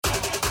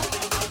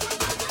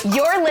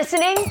You're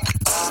listening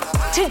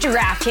to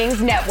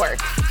DraftKings Network.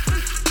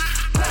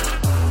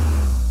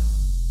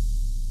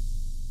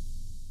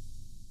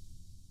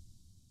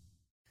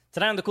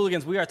 Tonight on the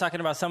Cooligans, we are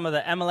talking about some of the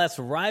MLS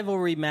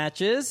rivalry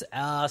matches,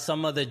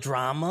 some of the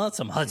drama,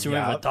 some Hudson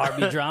River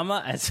Derby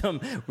drama, and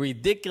some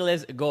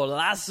ridiculous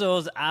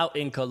golazos out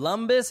in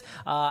Columbus.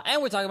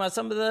 And we're talking about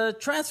some of the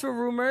transfer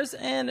rumors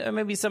and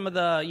maybe some of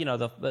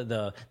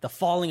the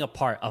falling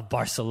apart of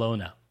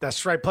Barcelona.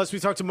 That's right. Plus, we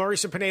talked to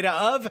Mauricio Pineda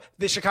of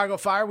the Chicago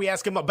Fire. We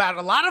asked him about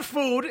a lot of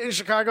food in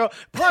Chicago.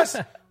 Plus,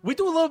 we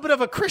do a little bit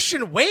of a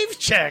Christian wave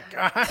check.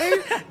 All right?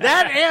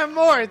 That and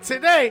more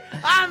today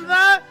on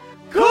the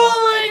Cooligans!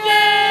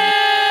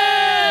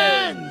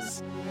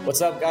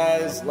 What's up,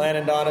 guys?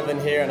 Landon Donovan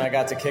here, and I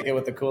got to kick it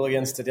with the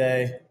Cooligans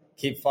today.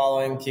 Keep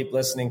following, keep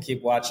listening,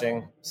 keep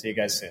watching. See you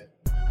guys soon.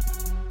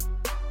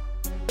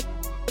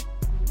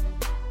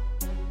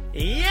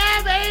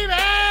 Yeah, baby!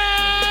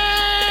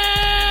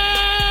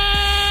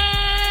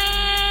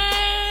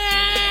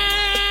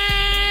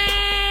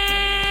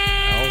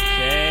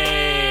 Okay.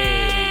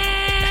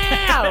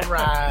 All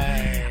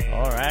right.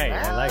 All right.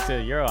 I like to.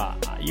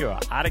 You're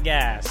out of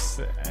gas,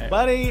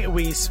 buddy.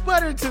 We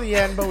sputtered to the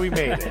end, but we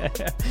made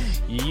it.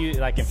 You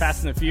like in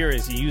Fast and the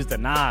Furious, you used the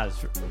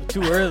Nas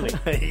too early.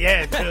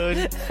 Yeah,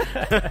 dude.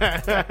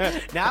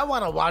 Now I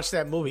want to watch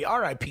that movie.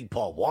 R.I.P.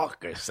 Paul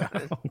Walker,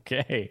 son.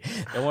 Okay,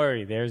 don't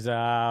worry. There's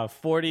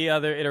 40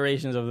 other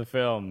iterations of the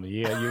film.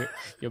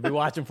 You'll be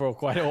watching for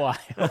quite a while.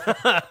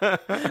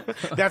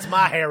 That's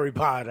my Harry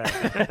Potter.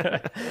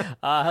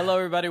 Hello,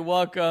 everybody.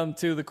 Welcome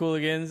to the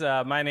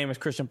Cooligans. My name is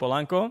Christian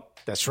Polanco.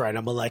 That's right.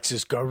 I'm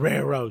Alexis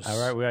Guerreros. All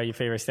right. We are your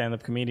favorite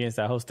stand-up comedians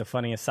that host the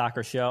funniest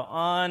soccer show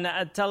on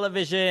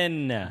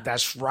television.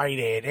 That's right.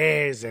 It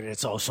is. And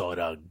it's also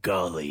the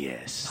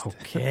gulliest.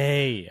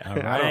 Okay. All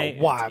right. I don't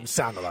know why I'm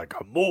sounding like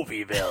a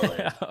movie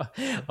villain.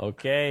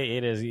 Okay.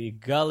 It is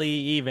Gully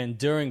even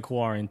during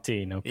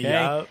quarantine. Okay.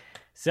 Yep.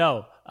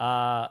 So,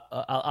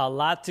 a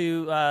lot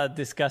to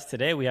discuss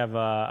today.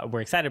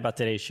 We're excited about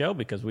today's show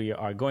because we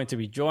are going to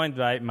be joined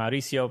by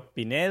Mauricio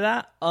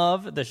Pineda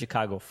of the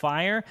Chicago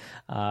Fire,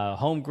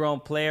 homegrown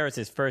player. It's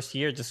his first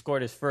year, just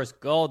scored his first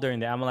goal during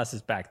the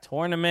MLS's back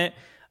tournament.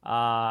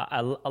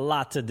 A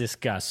lot to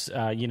discuss,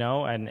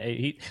 and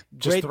he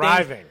just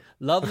thriving.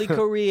 Lovely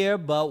career,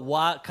 but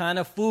what kind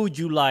of food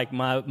you like,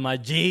 my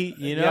G?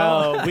 We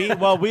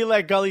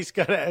let Gully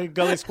Squad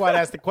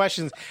ask the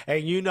questions,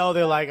 and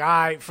they're like, all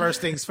right,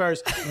 first things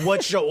first,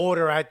 what's your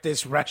order at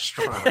this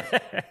restaurant?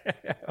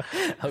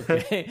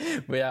 Okay,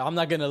 but I'm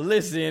not gonna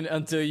listen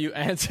until you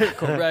answer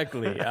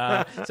correctly.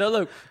 So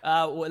look,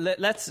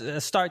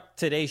 let's start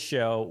today's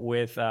show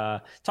with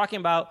talking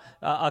about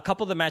a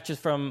couple of the matches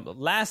from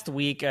last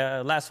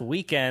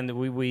weekend.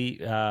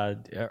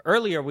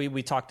 Earlier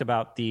we talked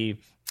about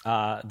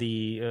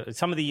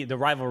some of the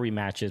rivalry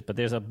matches, but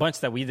there's a bunch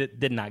that we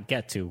did not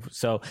get to.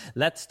 So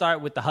let's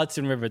start with the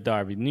Hudson River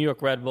Derby. New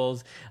York Red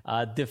Bulls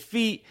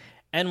defeat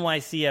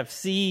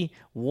NYCFC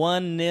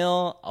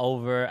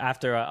 1-0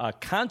 after a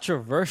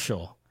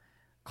controversial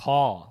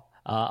call.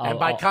 And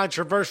by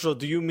controversial,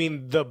 do you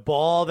mean the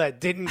ball that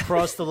didn't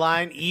cross the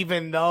line,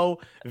 even though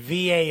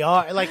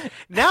VAR? Like,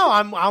 now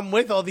I'm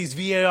with all these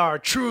VAR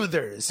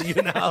truthers,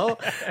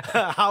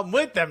 I'm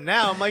with them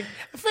now. I'm like,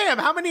 fam,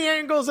 how many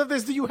angles of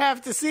this do you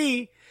have to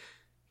see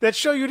that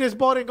show you this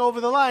ball didn't go over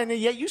the line, and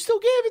yet you still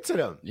gave it to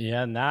them?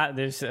 Yeah, not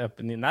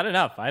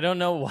enough. I don't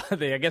know why.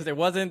 I guess there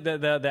wasn't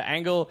the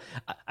angle.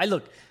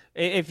 Look.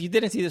 If you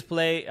didn't see this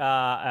play,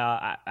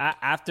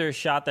 after a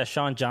shot that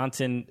Sean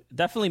Johnson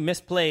definitely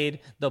misplayed,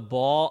 the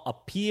ball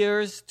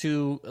appears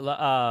to,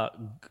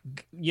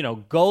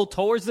 go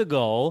towards the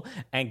goal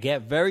and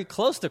get very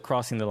close to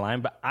crossing the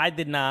line. But I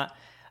did not.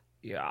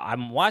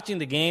 I'm watching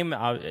the game.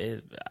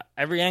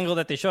 Every angle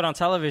that they showed on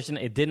television,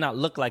 it did not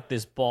look like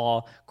this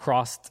ball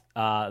crossed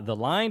the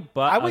line.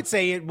 But I would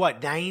say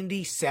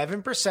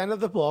 97% of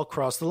the ball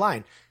crossed the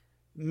line,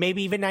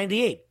 maybe even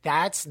 98.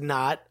 That's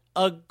not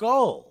a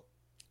goal.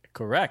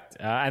 Correct.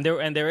 And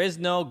there is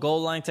no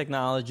goal line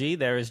technology.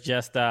 There is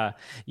just, it's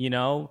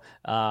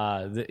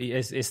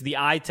the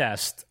eye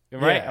test,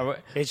 right? Yeah.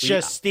 It's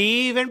just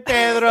Steve and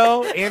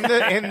Pedro in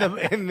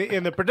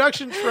the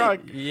production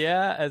truck.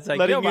 Yeah, it's like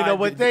letting you know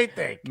what they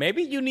think.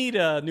 Maybe you need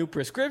a new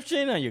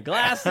prescription on your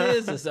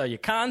glasses or your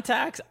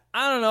contacts.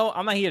 I don't know.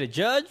 I'm not here to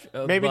judge.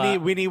 Maybe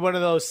we need one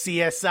of those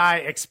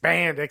CSI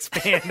expand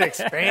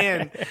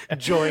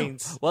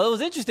joints. Well, it was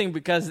interesting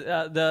because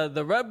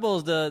the Red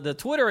Bulls, the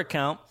Twitter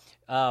account,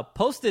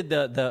 posted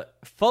the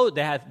photo.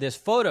 They had this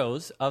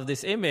photos of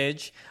this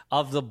image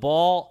of the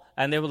ball,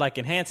 and they were like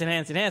enhance,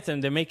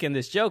 and they're making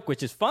this joke,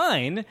 which is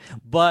fine.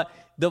 But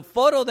the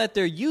photo that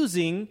they're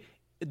using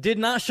did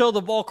not show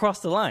the ball cross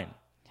the line.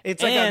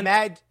 It's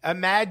like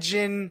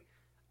imagine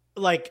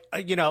like,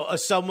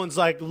 someone's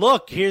like,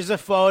 look, here's a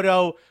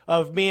photo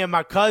of me and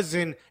my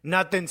cousin.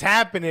 Nothing's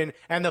happening.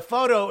 And the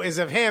photo is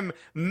of him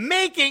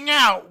making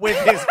out with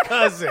his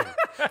cousin.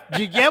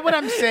 Do you get what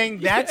I'm saying?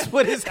 That's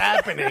what is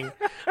happening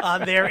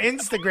on their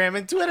Instagram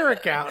and Twitter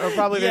account, or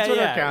probably their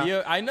Twitter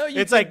account. I know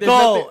you. It's think like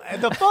goal.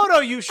 And the photo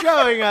you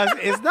showing us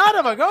is not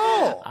of a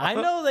goal. I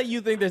know that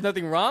you think there's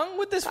nothing wrong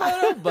with this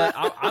photo, but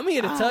I'm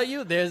here to tell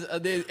you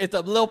it's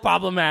a little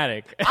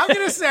problematic. I'm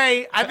going to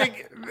say, I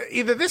think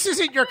either this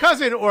isn't your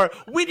cousin or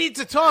we need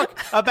to talk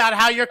about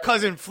how your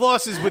cousin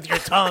flosses with your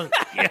tongue.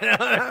 You know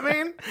what I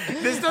mean?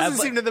 This doesn't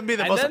seem to be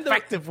the most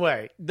effective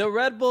way. The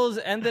Red Bulls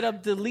ended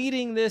up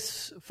deleting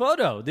this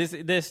photo,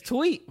 this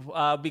tweet,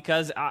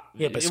 because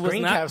but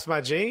screen caps,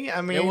 my G.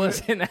 I mean,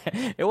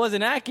 it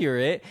wasn't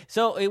accurate.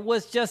 So it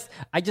was just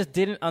I just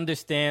didn't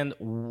understand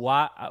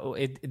why.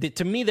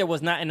 To me, there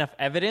was not enough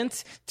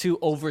evidence to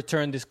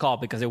overturn this call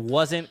because it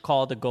wasn't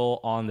called a goal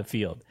on the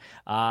field.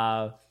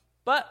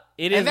 But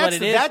it is what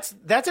it is.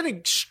 That's an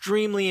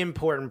extremely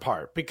important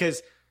part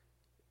because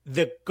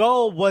the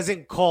goal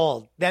wasn't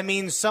called. That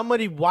means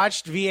somebody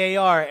watched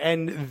VAR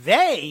and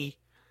they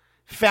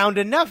found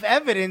enough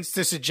evidence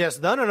to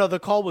suggest, no, the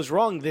call was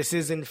wrong. This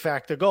is, in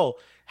fact, a goal.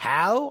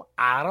 How?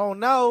 I don't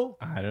know.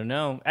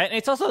 And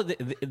it's also,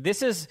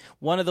 this is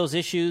one of those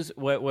issues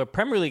where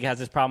Premier League has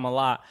this problem a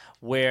lot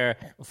where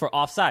for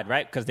offside,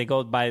 right? Because they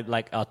go by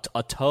like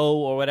a toe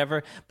or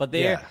whatever. But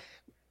their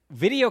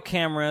video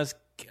cameras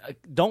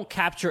don't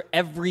capture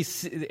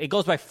it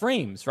goes by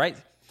frames, right?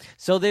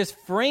 So there's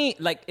frame,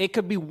 like it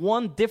could be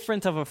one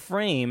difference of a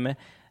frame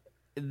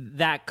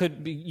that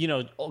could be,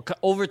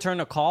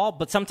 overturn a call,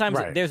 but sometimes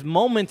there's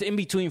moments in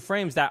between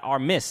frames that are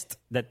missed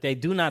that they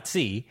do not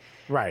see.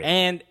 Right.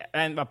 And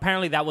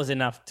apparently that was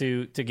enough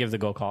to give the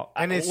goal call.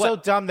 And it's so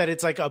dumb that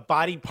it's like a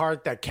body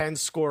part that can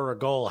score a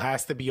goal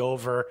has to be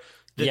over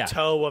the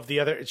toe of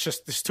the other. It's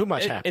just, there's too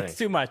much happening. It's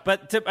too much.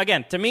 But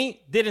to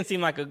me, didn't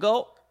seem like a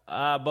goal.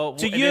 But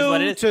to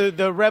you, to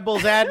the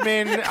Rebels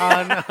admin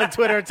on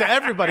Twitter, to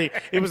everybody,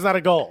 it was not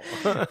a goal.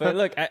 But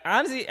look,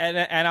 honestly,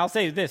 and I'll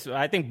say this: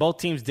 I think both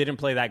teams didn't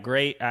play that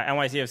great.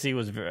 NYCFC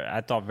was,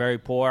 I thought, very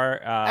poor.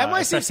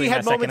 NYCFC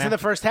had moments in the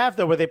first half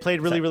though where they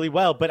played really, really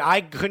well, but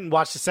I couldn't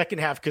watch the second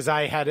half because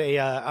I had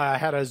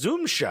a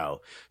Zoom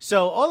show.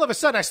 So all of a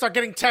sudden, I start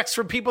getting texts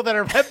from people that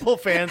are Red Bull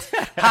fans,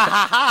 ha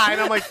ha ha,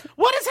 and I'm like,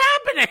 what is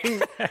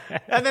happening?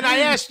 And then I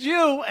asked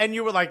you, and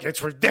you were like,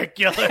 it's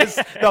ridiculous.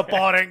 The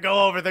ball didn't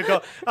go over the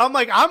goal. I'm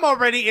like, I'm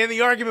already in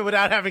the argument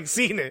without having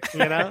seen it,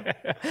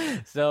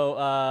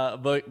 So,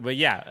 but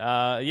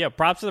yeah,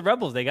 props to the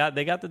Rebels. They got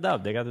the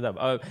dub.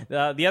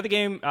 The other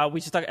game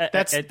we should talk.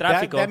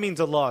 That means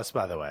a loss,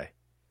 by the way.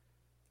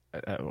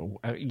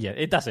 Yeah,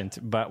 it doesn't,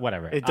 but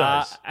whatever. It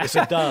does. It's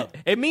a dub.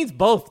 It means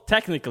both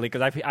technically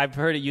because I've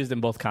heard it used in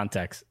both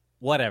contexts.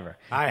 Whatever.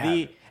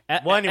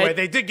 Well, anyway,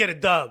 they did get a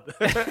dub.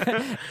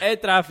 El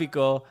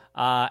Tráfico,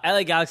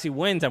 LA Galaxy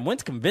wins and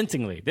wins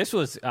convincingly. This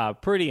was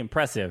pretty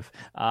impressive.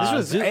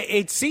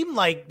 It seemed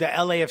like the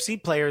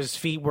LAFC players'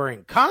 feet were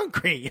in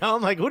concrete.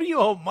 I'm like, who do you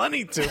owe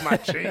money to, my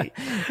G?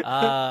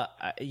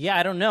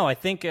 I don't know. I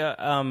think,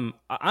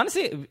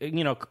 honestly,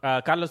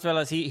 Carlos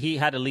Velas, he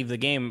had to leave the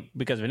game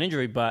because of an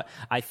injury, but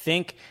I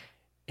think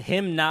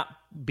him not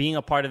being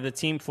a part of the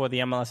team for the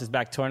MLS is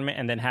Back tournament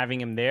and then having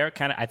him there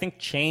I think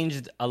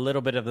changed a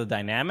little bit of the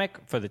dynamic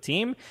for the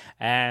team,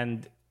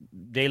 and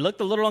they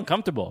looked a little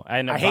uncomfortable.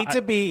 And I hate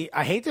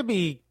to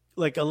be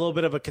like a little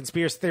bit of a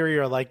conspiracy theory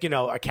or like,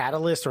 a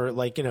catalyst or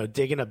like,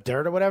 digging up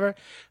dirt or whatever,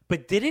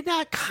 but did it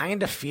not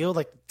kind of feel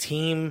like the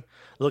team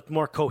looked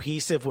more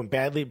cohesive when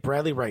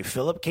Bradley Wright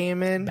Phillip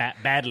came in?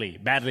 Badly.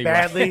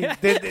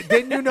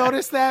 Didn't you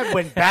notice that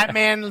when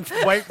Batman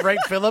Wright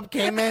Phillip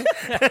came in?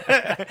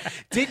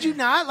 Did you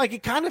not? Like,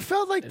 it kind of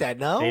felt like that,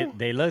 no?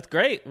 They looked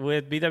great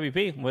with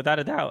BWP, without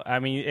a doubt. I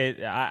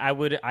mean,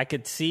 I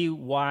could see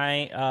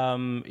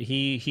why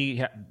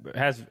he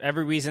has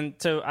every reason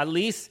to at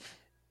least.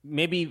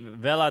 Maybe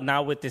Vela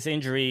now with this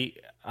injury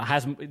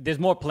there's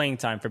more playing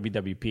time for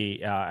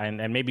BWP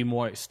and maybe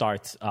more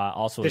starts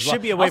also. There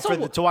should be a way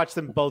to watch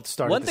them both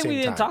start. One at the thing same we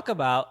didn't time. talk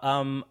about: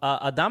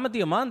 Adama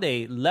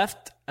Diomande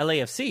left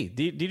LAFC.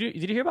 Did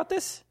you hear about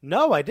this?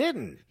 No, I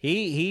didn't.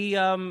 He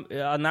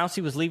announced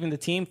he was leaving the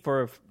team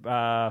for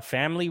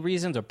family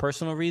reasons or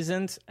personal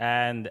reasons,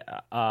 and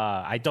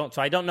I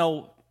don't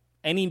know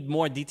any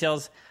more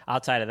details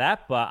outside of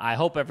that. But I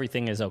hope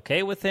everything is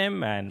okay with him,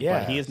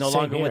 but he is no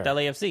longer with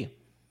LAFC.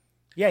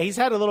 Yeah, he's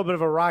had a little bit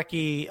of a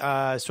rocky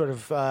time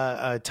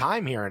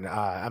here in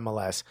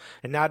MLS,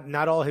 and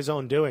not all his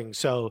own doing.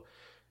 So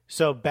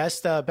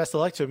best of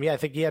luck to him. Yeah, I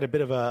think he had a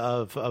bit of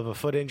a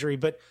foot injury,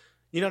 but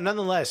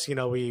nonetheless,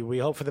 we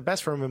hope for the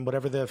best for him, and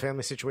whatever the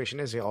family situation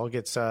is, it all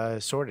gets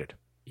sorted.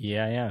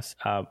 Yeah, yes.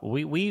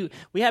 We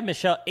had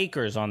Michelle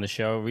Akers on the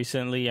show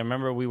recently. I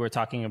remember we were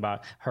talking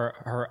about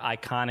her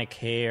iconic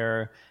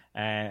hair.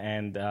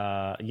 And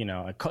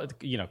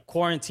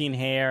quarantine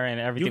hair and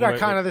everything. You got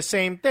kind of the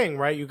same thing,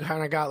 right? You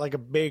kind of got like a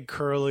big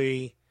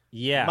curly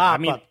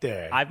mop up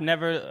there. I've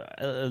never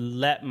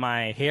let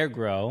my hair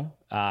grow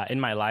in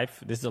my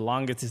life. This is the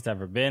longest it's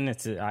ever been.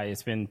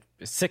 It's been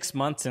 6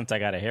 months since I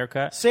got a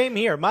haircut. Same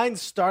here.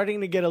 Mine's starting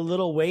to get a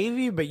little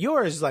wavy, but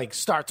yours like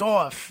starts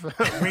off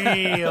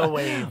real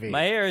wavy.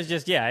 My hair is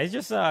just it's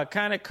just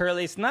kind of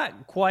curly. It's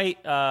not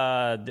quite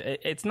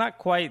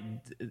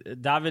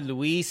David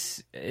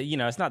Luiz.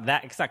 It's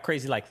not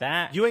crazy like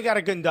that. You ain't got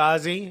a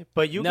Gundazi,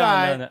 but you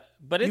No.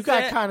 But you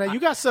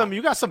got some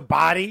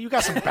body, you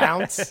got some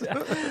bounce.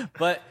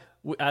 But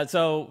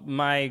so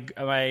my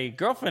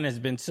girlfriend has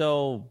been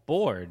so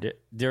bored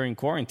during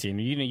quarantine.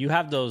 You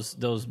have those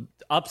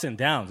ups and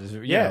downs.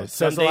 It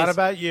says a lot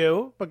about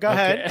you, but go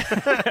ahead.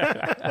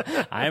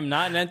 I am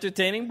not an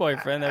entertaining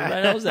boyfriend.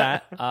 Everybody knows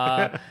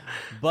that.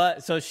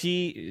 But so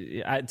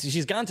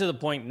she's gotten to the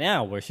point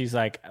now where she's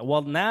like,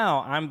 well,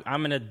 now I'm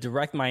going to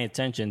direct my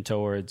attention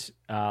towards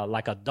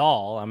like a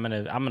doll. I'm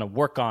gonna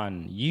work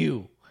on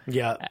you.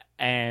 Yeah.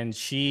 And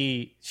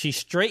she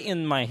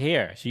straightened my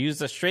hair. She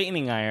used a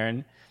straightening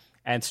iron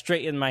and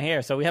straightened my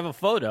hair. So we have a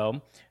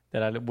photo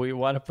that we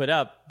want to put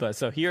up. But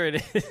so here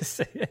it is.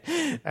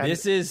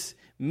 This is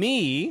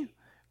me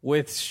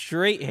with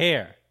straight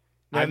hair.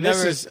 And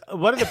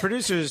one of the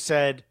producers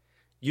said,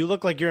 "You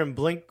look like you're in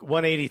Blink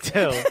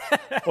 182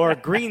 or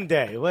Green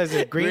Day." What is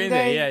it? Green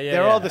Day? Yeah.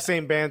 They're all the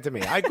same band to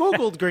me. I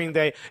googled Green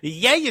Day.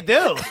 Yeah, you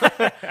do.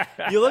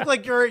 You look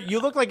like you're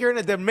in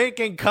a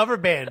Dominican cover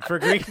band for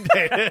Green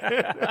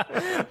Day.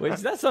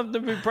 Which that's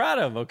something to be proud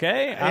of,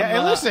 okay?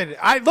 And listen,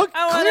 I look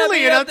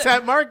clearly an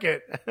untapped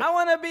market. I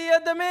want to be a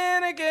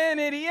Dominican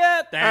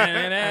idiot.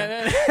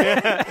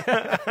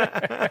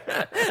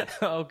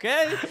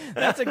 Okay,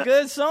 that's a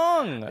good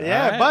song.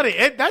 Yeah, right? buddy,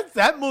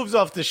 that moves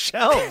off the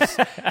shelves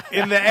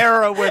in the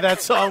era where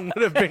that song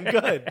would have been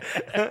good.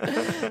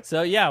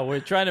 So we're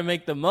trying to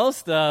make the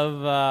most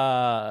of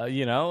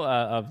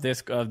of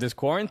this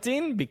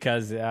quarantine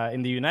because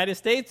in the United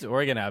States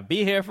we're gonna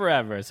be here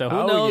forever. So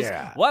who knows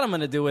what I'm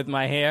gonna do with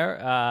my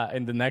hair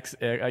in the next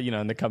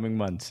in the coming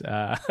months.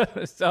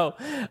 So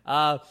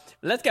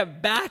let's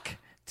get back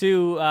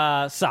to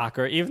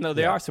soccer, even though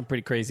there are some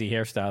pretty crazy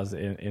hairstyles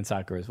in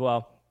soccer as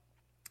well.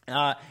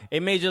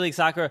 In Major League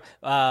Soccer,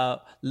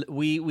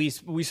 we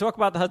spoke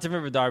about the Hudson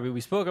River Derby.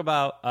 We spoke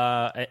about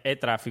El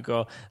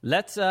Tráfico.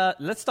 Let's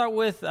start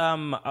with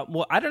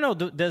I don't know.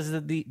 Does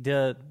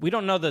we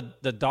don't know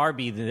the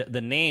Derby,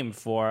 the name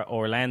for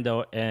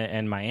Orlando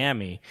and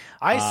Miami.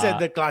 I said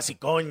the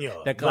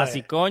Clasicoño. The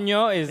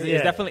Clasicoño is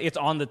definitely it's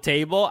on the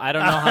table. I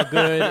don't know how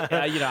good.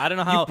 I don't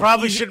know how. You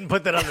probably shouldn't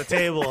put that on the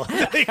table.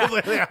 To be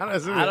completely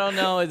honest with you. I don't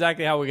know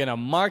exactly how we're gonna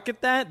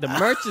market that. The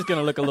merch is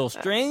gonna look a little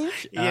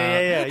strange.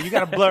 Yeah. You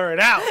got to blur it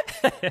out.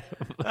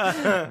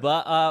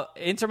 But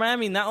Inter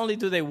Miami, not only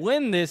do they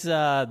win this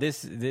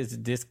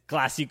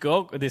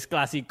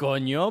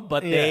Clasicoño,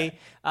 but they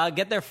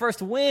get their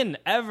first win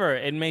ever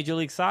in Major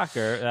League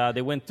Soccer.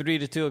 They win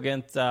 3-2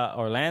 against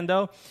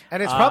Orlando,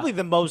 and it's probably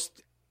the most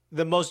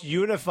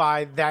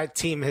unified that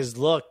team has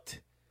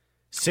looked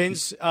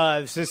since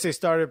they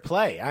started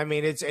play. I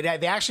mean,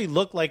 they actually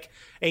look like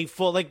a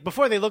full, like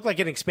before they looked like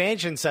an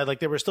expansion side, like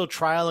they were still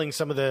trialing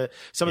some of the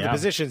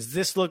positions.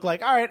 This looked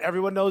like, all right,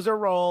 everyone knows their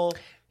role.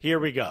 Here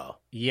we go.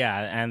 Yeah,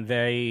 and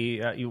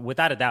they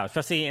without a doubt,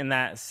 especially in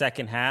that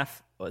second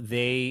half,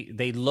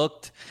 they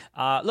looked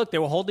they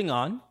were holding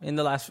on in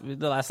the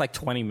last like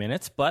 20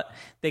 minutes, but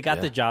they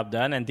got the job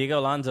done. And Diego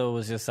Alonso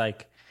was just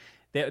like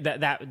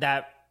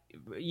that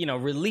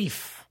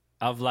relief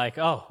of like,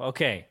 oh,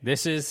 okay,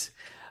 this is.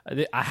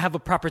 I have a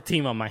proper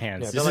team on my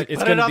hands. Put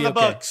it on the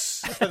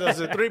books. Those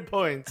are 3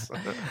 points.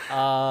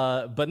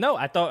 But no,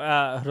 I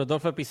thought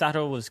Rodolfo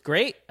Pizarro was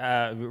great,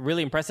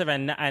 really impressive,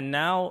 and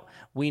now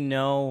we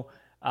know,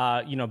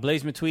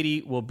 Blaise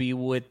Matuidi will be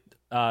with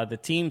the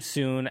team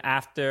soon.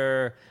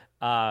 After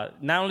not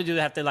only do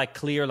they have to like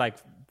clear like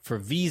for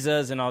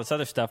visas and all this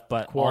other stuff,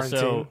 but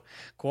also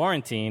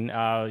quarantine,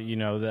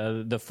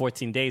 the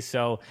 14 days.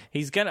 So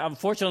he's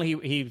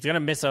gonna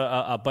miss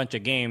a bunch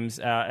of games,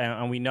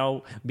 and we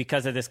know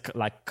because of this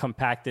like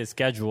compacted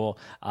schedule.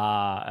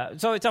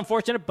 So it's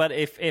unfortunate, but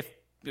if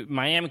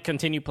Miami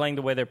continue playing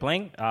the way they're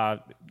playing,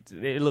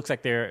 it looks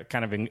like they're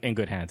kind of in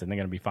good hands and they're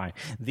going to be fine.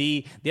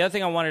 The other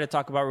thing I wanted to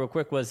talk about real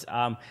quick was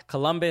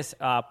Columbus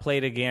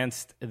played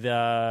against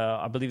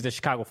I believe the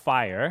Chicago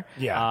Fire.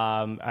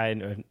 Yeah.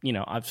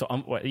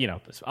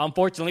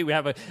 Unfortunately, we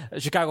have a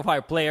Chicago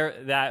Fire player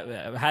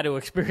that had to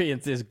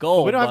experience this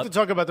goal. We don't have to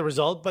talk about the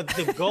result, but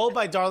the goal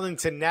by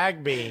Darlington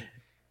Nagbe.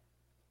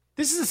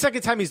 This is the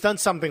second time he's done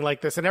something like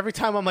this, and every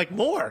time I'm like,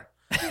 more.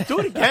 Do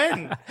it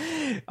again.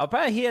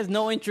 Apparently, he has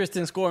no interest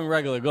in scoring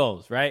regular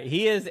goals, right?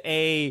 He is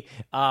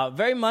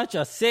very much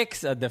a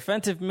 6, a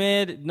defensive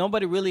mid.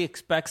 Nobody really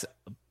expects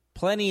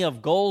plenty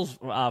of goals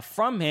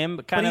from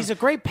him. But he's a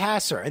great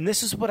passer, and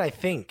this is what I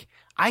think.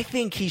 I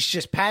think he's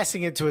just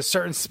passing it to a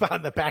certain spot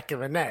in the back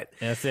of the net.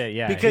 That's it,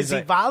 yeah. Because he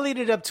volleyed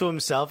it up to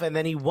himself, and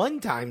then he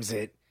one-times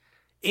it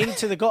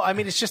into the goal. I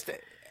mean, it's just...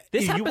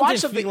 You watch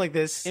something like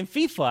this. In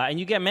FIFA,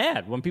 and you get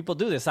mad when people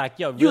do this. Like,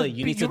 yo, really,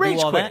 you need to do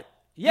all quit. that?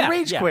 Yeah, you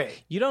rage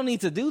quit. You don't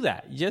need to do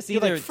that. You're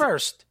like,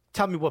 first,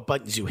 tell me what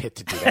buttons you hit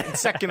to do that. And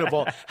second of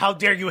all, how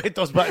dare you hit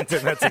those buttons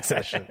in that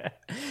succession?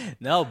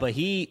 No, but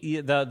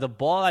the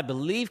ball, I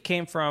believe,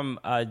 came from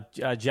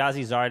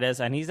Jazzy Zardes,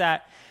 and he's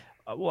at,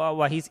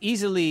 he's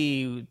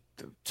easily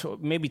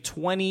maybe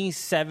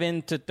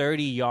 27 to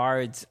 30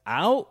 yards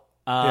out,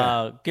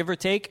 give or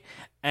take.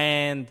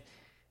 And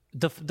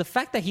the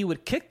fact that he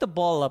would kick the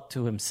ball up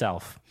to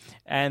himself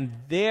and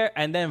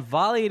then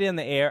volley it in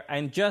the air,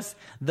 and just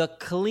the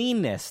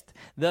cleanest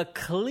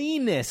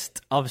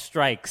of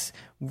strikes,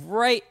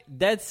 right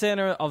dead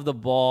center of the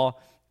ball.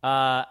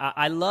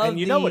 I love. And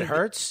you know what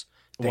hurts?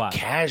 The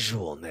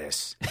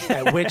casualness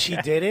at which he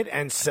did it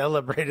and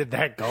celebrated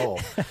that goal.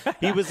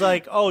 He was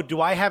like, "Oh,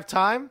 do I have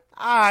time?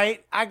 All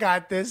right, I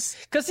got this."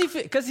 Because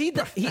he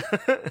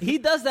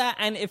does that,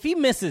 and if he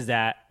misses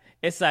that,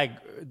 it's like,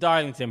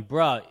 Darlington,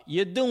 bro,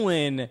 you're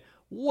doing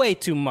way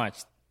too much.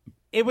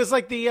 It was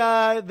like the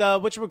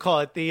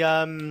whatchamacallit,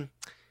 the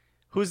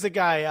who's the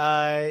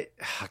guy?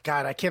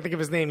 God, I can't think of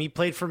his name. He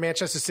played for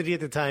Manchester City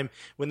at the time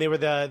when they were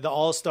the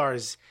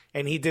All-Stars,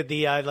 and he did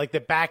the like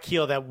the back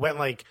heel that went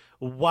like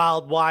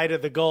wild wide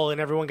of the goal,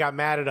 and everyone got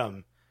mad at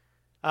him.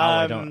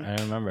 I don't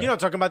remember. You know, I'm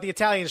talking about the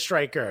Italian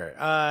striker.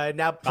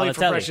 Now played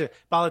for Brescia,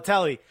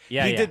 Balotelli.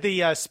 Yeah, he did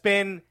the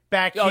spin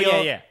back heel. Oh,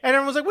 yeah. And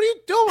everyone was like, "What are you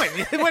doing?"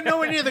 He went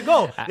nowhere near the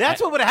goal.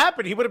 That's what would have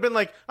happened. He would have been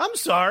like, "I'm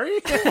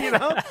sorry," you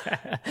know.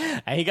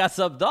 And he got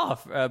subbed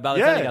off.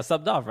 Balotelli got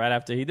subbed off right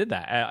after he did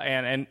that,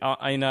 and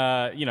in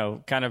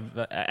a kind of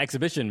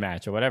exhibition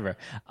match or whatever.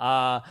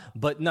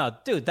 But no,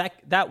 dude,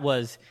 that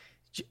was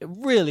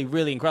really,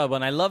 really incredible,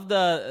 and I love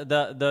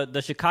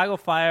the Chicago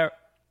Fire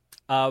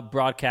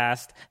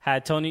broadcast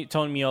had Tony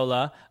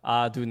Miola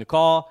doing the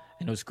call,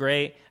 and it was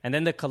great. And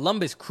then the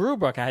Columbus Crew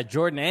broadcast had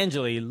Jordan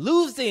Angeli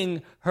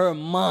losing her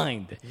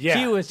mind. Yeah.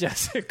 She was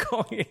just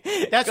going.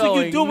 That's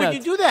what you do nuts. when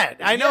you do that.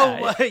 I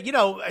know,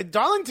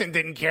 Darlington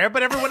didn't care,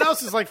 but everyone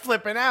else is like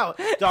flipping out.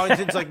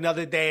 Darlington's like,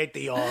 another day at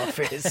the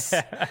office.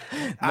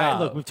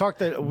 Look, we've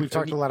talked a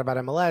lot about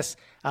MLS.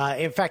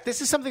 In fact,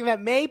 this is something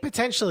that may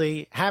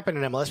potentially happen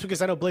in MLS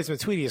because I know Blaise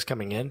Matuidi is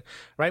coming in,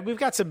 right? We've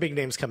got some big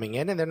names coming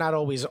in, and they're not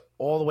always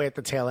all the way at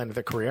the tail end of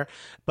their career.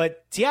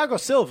 But Thiago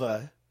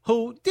Silva,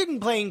 who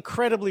didn't play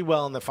incredibly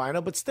well in the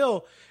final, but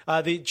still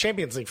the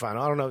Champions League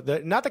final. I don't know,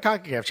 not the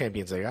CONCACAF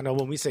Champions League. I know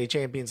when we say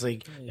Champions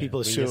League, people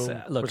assume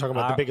we're talking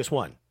about the biggest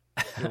one.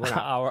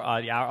 Our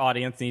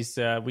audience needs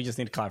we just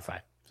need to clarify.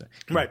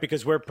 Right,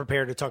 because we're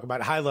prepared to talk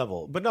about high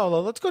level. But no,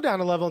 let's go down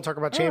a level and talk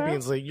about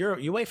Champions League,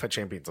 UEFA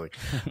Champions League.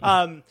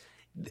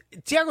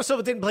 Thiago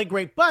Silva didn't play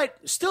great, but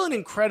still an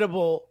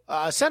incredible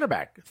center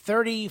back,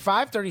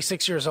 35,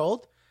 36 years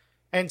old.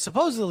 And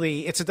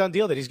supposedly it's a done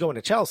deal that he's going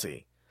to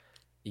Chelsea.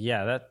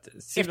 Yeah,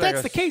 if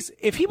that's the case,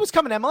 if he was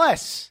coming to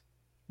MLS,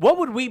 what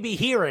would we be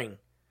hearing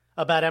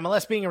about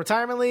MLS being a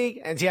retirement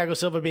league and Thiago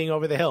Silva being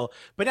over the hill?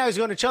 But now he's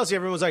going to Chelsea.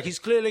 Everyone's like, he's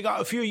clearly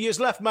got a few years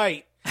left,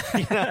 mate.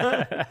 You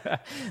know?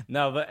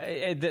 No, but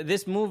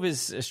this move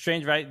is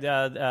strange, right?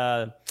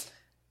 David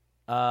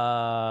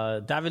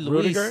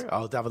Luiz. Rudiger?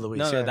 Oh, David Luiz.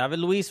 No, David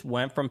Luiz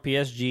went from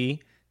PSG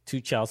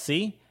to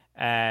Chelsea,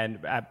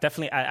 and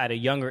definitely at a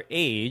younger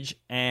age,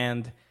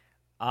 and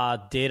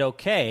did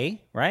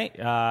okay, right?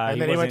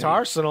 And then he went to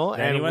Arsenal,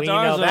 and we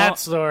know that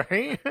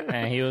story.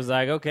 And he was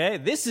like, okay,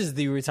 this is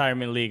the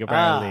retirement league,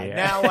 apparently.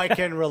 Now I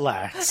can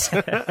relax.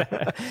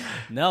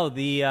 No,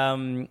 the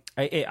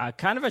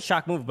kind of a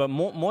shock move, but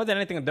more than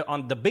anything,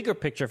 on the bigger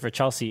picture for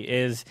Chelsea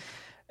is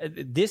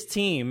this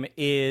team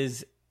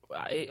is,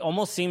 it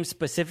almost seems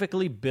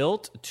specifically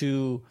built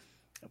to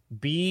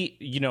be,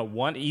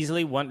 one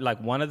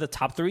of the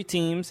top three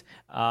teams,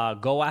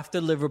 go after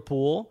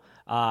Liverpool,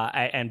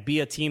 and be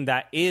a team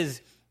that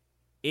is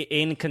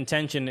in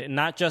contention,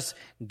 not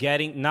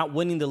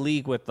winning the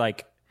league with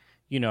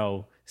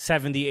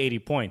 70, 80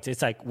 points.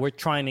 It's like we're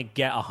trying to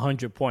get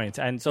 100 points.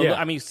 And so,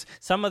 I mean,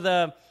 some of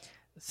the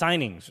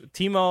signings,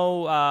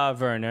 Timo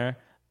Werner,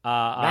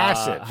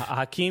 massive,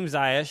 Hakeem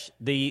Ziyech,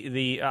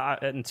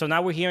 and so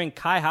now we're hearing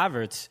Kai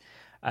Havertz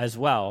as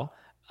well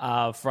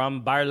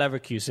from Bayer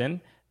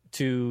Leverkusen.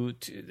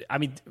 I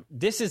mean,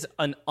 this is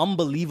an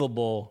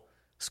unbelievable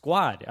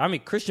squad. I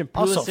mean, Christian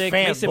Pulisic, also,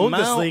 Mason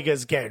Bundesliga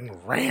is getting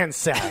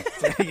ransacked.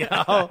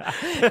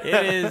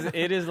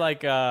 It is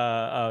like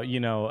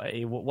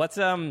what's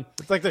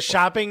it's like the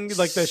shopping,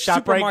 like the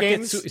ShopRite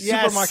games,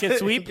 supermarket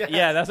sweep. Yes.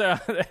 Yeah, that's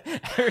what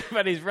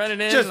everybody's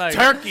running in. Just like,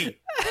 turkey.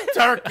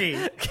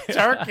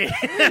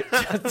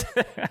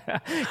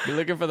 You're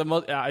looking for the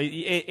most.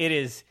 It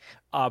is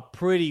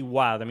pretty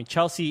wild. I mean,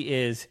 Chelsea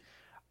is.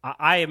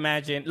 I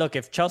imagine. Look,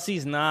 if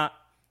Chelsea's not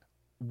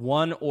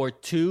 1 or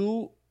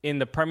 2 in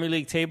the Premier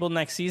League table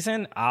next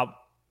season, I'm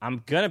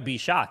going to be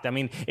shocked. I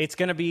mean, it's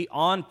going to be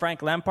on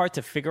Frank Lampard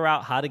to figure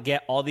out how to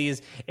get all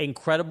these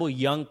incredible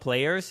young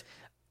players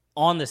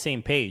on the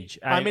same page.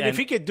 If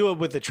he could do it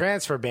with the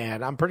transfer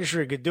ban, I'm pretty sure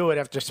he could do it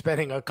after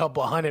spending a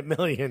couple $100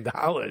 million.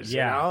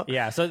 Yeah,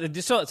 yeah. So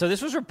this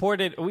was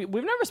reported.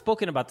 We've never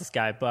spoken about this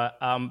guy, but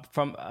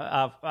from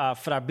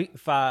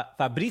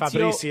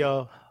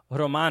Fabrizio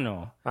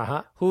Romano,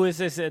 who is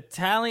this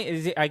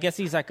Italian? I guess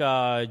he's like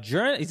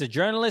he's a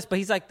journalist, but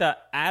he's like the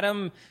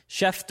Adam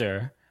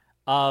Schefter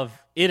of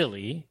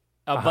Italy.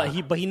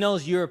 But he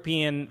knows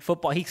European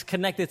football. He's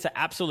connected to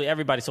absolutely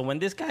everybody. So when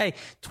this guy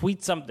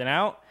tweets something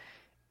out,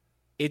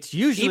 it's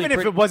usually even if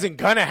it wasn't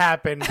gonna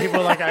happen,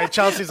 people are like,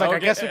 Chelsea's like, I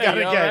guess we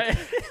gotta get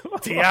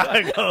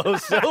Thiago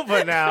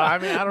Silva now. I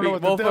mean, I don't know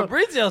what to do.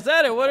 Fabrizio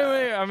said it. What do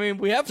we? I mean,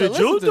 we have to. Did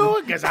you do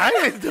it? Because I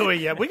didn't do it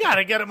yet. We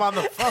gotta get him on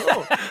the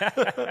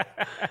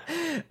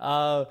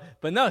phone.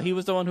 But no, he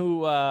was the one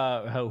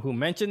who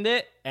mentioned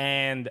it.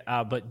 And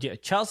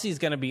but Chelsea's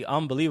gonna be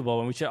unbelievable.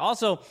 And we should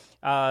also,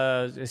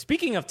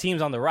 speaking of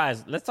teams on the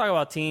rise, let's talk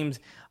about teams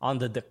on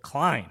the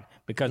decline.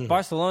 Because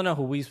Barcelona,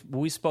 who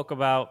we spoke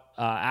about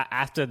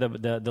after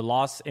the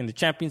loss in the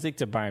Champions League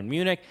to Bayern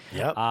Munich,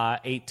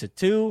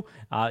 8-2.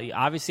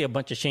 Obviously, a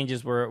bunch of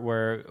changes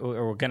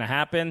were going to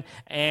happen,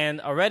 and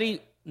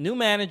already new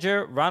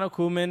manager Ronald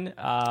Koeman,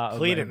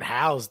 cleaning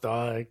house,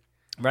 dog.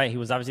 Right, he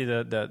was obviously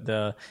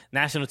the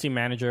national team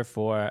manager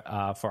for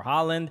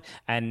Holland,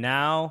 and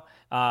now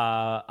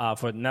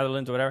for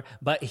Netherlands or whatever.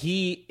 But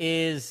he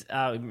is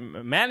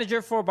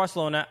manager for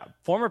Barcelona,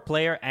 former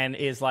player, and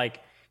is like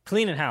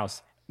cleaning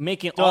house.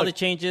 Making all the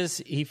changes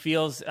he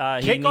feels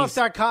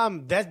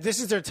Kickoff.com, this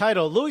is their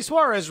title. Luis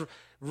Suarez,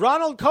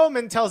 Ronald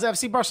Koeman tells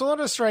FC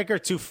Barcelona striker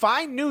to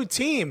find new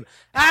team.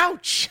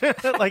 Ouch!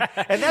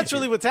 And that's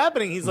really what's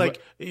happening. He's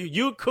like,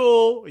 you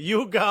cool,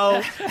 you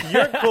go.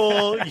 You're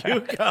cool,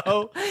 you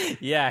go.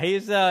 Yeah,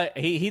 he's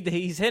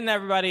hitting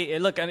everybody.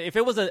 Look, if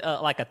it was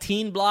like a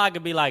teen blog,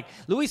 it'd be like,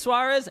 Luis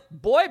Suarez,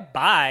 boy,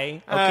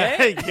 bye.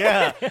 Okay.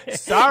 Yeah.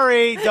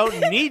 Sorry, don't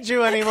need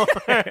you anymore.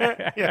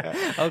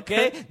 Yeah.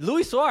 Okay.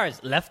 Luis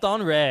Suarez, left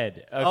on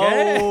red.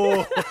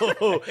 Okay.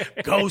 Oh,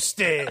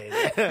 ghosted.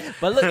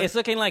 But look, it's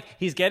looking like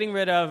he's getting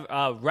rid of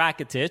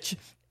Rakitic,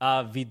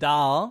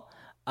 Vidal,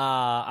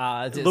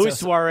 Luis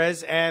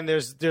Suarez, and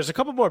there's a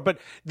couple more. But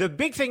the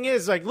big thing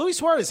is, like, Luis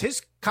Suarez,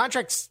 his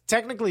contract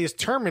technically is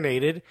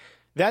terminated.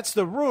 That's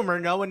the rumor.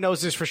 No one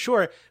knows this for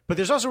sure. But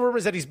there's also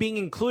rumors that he's being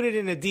included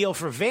in a deal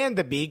for Van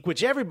de Beek,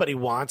 which everybody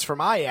wants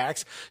from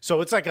Ajax. So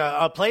it's like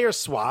a player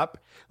swap.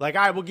 Like,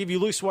 all right, we'll give you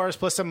Luis Suarez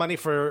plus some money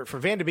for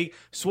Van de Beek.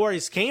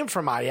 Suarez came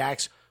from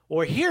Ajax.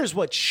 Or here's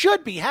what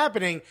should be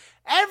happening.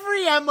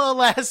 Every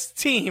MLS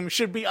team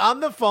should be on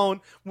the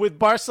phone with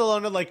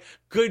Barcelona like,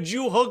 could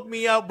you hook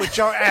me up with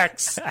your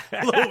ex,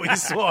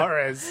 Luis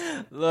Suarez?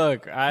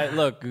 Look, put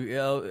him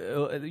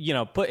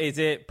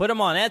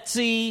on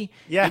Etsy.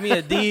 Yeah. Give me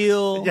a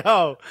deal. In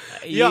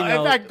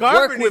fact,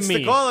 Garber needs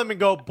to call him and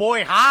go,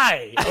 boy,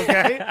 hi.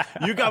 Okay,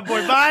 you got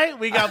boy bye,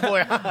 we got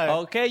boy hi.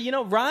 Okay,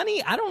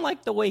 Ronnie, I don't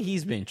like the way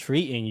he's been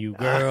treating you,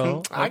 girl.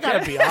 Okay? I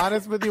gotta be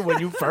honest with you. When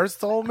you first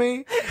told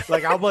me,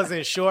 like, I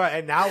wasn't sure,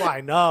 and now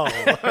I know.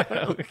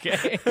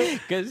 Okay,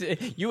 because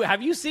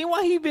have you seen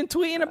what he's been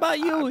tweeting about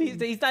you?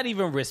 He's not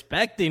even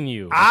respecting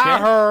you. Okay? I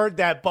heard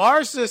that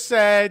Barca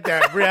said,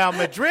 that Real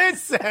Madrid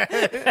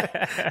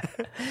said.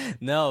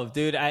 No,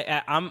 dude,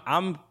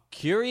 I'm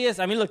curious.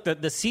 I mean, look,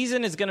 the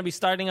season is going to be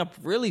starting up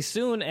really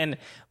soon, and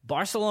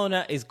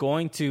Barcelona is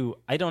going to,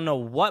 I don't know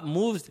what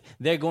moves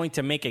they're going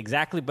to make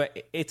exactly,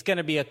 but it's going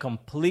to be a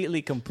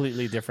completely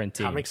different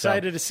team. I'm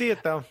excited to see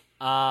it, though.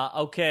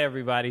 Okay,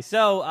 everybody.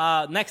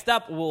 So next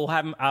up, we'll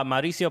have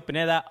Mauricio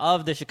Pineda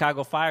of the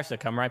Chicago Fire, so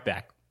come right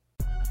back.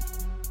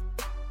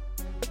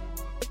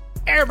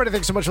 Everybody,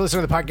 thanks so much for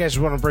listening to the podcast.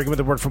 We want to bring with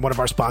a word from one of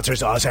our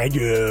sponsors, us and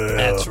you.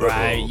 That's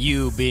right.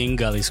 You being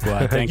Gully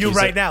Squad. Thank you. You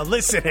right now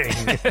listening.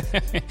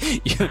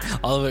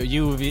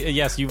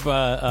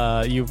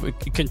 You've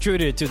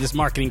contributed to this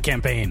marketing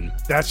campaign.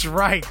 That's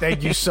right.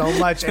 Thank you so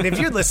much. And if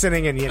you're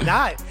listening and you're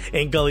not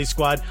in Gully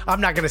Squad,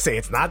 I'm not going to say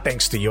it's not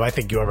thanks to you. I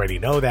think you already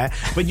know that.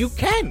 But you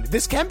can.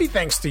 This can be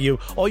thanks to you.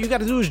 All you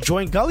got to do is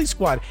join Gully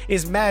Squad.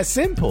 It's mad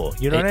simple.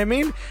 You know what I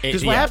mean?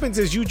 Because what happens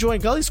is you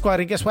join Gully Squad,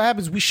 and guess what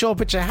happens? We show up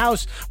at your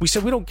house. We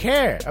say we don't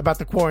care about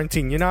the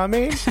quarantine, you know what I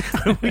mean?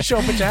 We show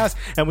up at your house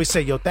and we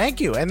say, yo, thank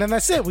you, and then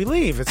that's it. We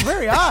leave. It's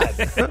very odd.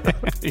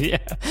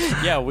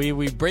 Yeah.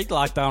 We break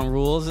lockdown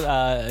rules.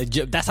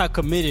 That's how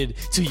committed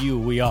to you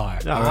we are.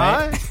 All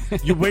right?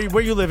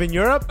 Where you live in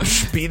Europe?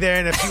 Be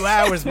there in a few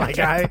hours, my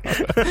guy.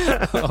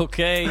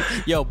 Okay,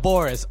 yo,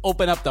 Boris,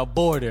 open up the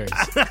borders.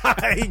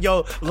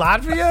 Yo,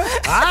 Latvia?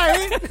 All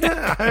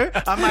right.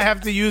 I might have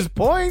to use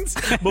points,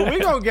 but we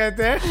gonna get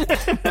there.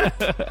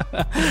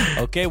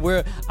 Okay,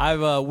 we're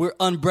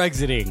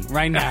unbrexiting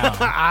right now.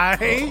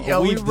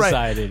 We've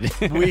decided.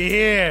 We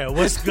here.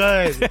 What's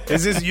good?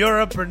 Is this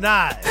Europe or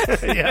not?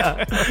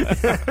 Yeah.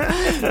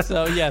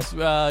 So yes,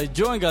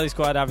 join Gully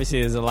Squad.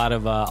 Obviously, there's a lot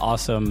of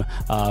awesome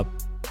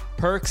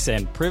perks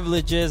and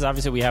privileges.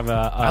 Obviously, we have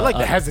I like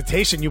the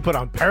hesitation you put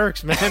on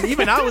perks, man.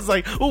 Even I was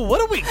like, "Ooh,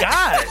 what do we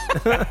got?"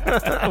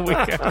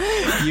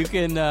 You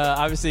can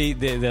obviously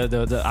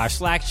our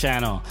Slack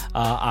channel,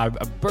 our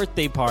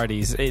birthday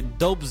parties,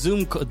 dope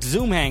Zoom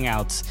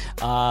hangouts.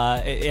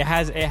 It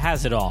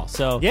has it all.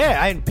 So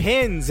yeah, and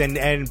pins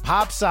and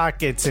pop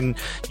sockets and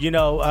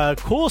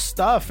cool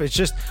stuff. It's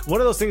just one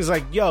of those things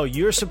like, yo,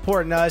 you're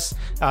supporting us.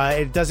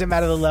 It doesn't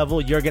matter the level.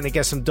 You're gonna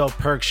get some dope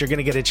perks. You're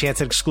gonna get a chance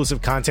at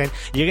exclusive content.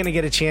 You're gonna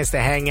get a chance to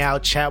hang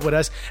out, chat with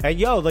us. And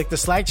yo, like the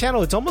Slack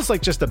channel, it's almost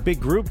like just a big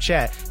group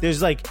chat.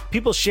 There's like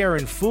people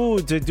sharing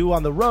food to do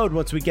on the road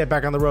once we get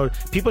back on the road.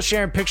 People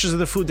sharing pictures of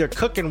the food they're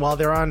cooking while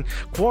they're on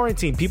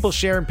quarantine. People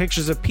sharing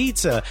pictures of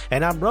pizza,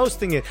 and I'm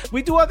roasting it.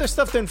 We do other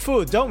stuff than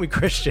food, don't we,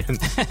 Christian?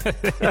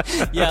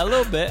 Yeah, a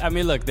little bit. I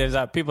mean, look, there's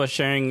people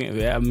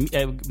sharing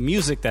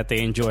music that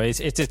they enjoy. It's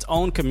its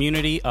own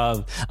community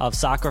of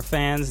soccer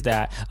fans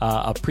that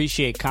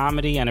appreciate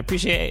comedy and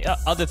appreciate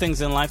other things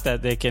in life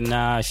that they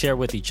can share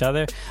with each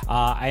other.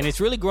 And it's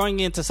really growing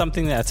into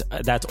something that's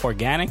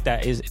organic,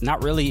 that is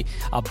not really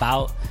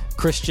about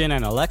Christian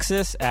and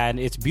Alexis, and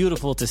it's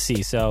beautiful to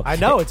see. So I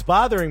know it's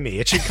bothering me.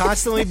 It should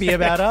constantly be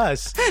about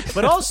us,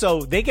 but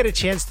also they get a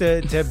chance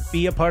to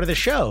be a part of the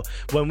show.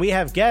 When we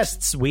have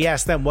guests, we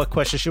ask them, what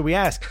questions should we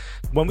ask?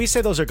 When we say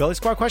those are Gully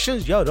Squad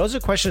questions, those are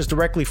questions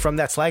directly from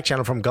that Slack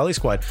channel from Gully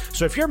Squad.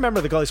 So if you're a member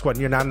of the Gully Squad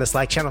and you're not in the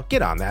Slack channel,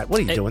 get on that.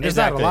 What are you doing? There's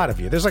not a lot of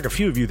you. There's like a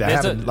few of you that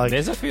haven't.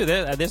 There's a few.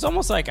 There's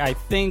almost like, I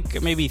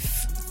think maybe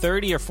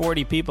 30 or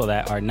 40 people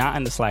that are not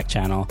in the Slack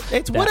channel.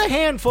 What a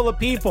handful of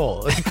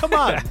people. Come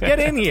on, get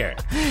in here.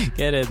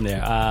 Get in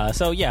there.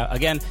 So yeah,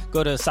 again,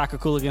 go to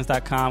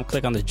soccercooligans.com,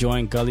 click on the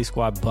Join Gully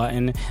Squad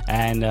button,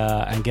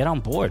 and get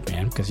on board,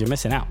 man, because you're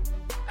missing out.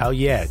 Hell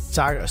yeah.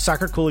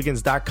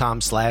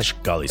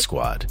 soccercooligans.com/Gully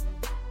Squad.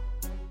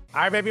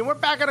 All right, baby, we're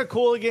back on a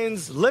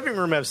Cooligans Living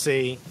Room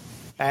FC.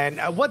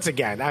 And once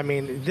again, I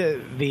mean,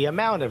 the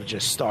amount of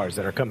just stars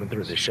that are coming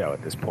through the show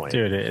at this point.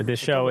 Dude, this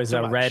show is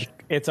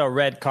it's a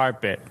red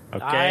carpet,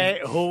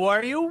 okay? Who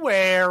are you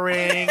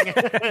wearing?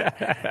 Okay,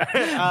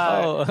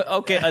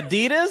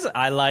 Adidas?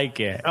 I like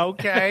it.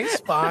 Okay,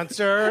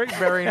 sponsor.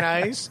 Very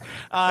nice.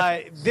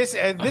 This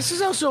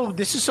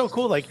is so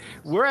cool. Like,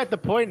 we're at the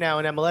point now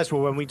in MLS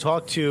where when we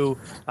talk to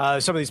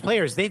some of these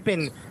players, they've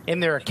been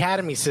in their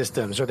academy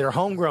systems or their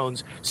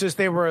homegrowns since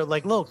they were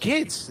like little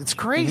kids. It's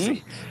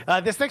crazy.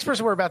 Mm-hmm. This next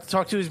person we're about to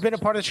talk to has been a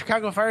part of the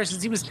Chicago Fire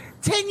since he was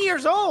 10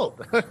 years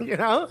old.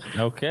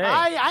 Okay.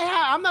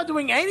 I'm not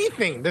doing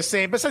anything the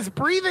same besides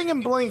breathing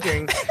and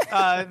blinking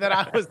that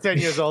I was 10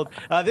 years old.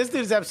 This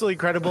dude's absolutely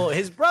incredible.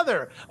 His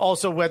brother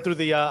also went through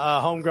the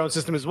homegrown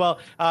system as well.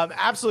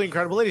 Absolutely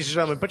incredible. Ladies and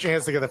gentlemen, put your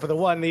hands together for the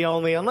one, the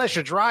only, unless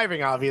you're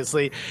driving,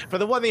 obviously, for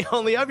the one, the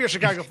only of your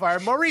Chicago Fire,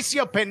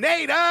 Mauricio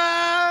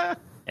Pineda.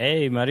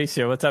 Hey,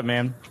 Mauricio, what's up,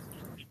 man?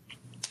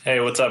 Hey,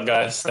 what's up,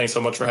 guys? Thanks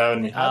so much for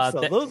having me.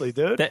 Absolutely,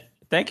 dude.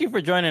 Thank you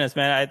for joining us,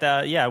 man.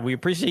 We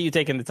appreciate you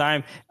taking the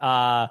time.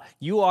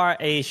 You are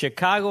a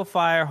Chicago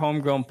Fire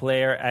homegrown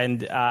player,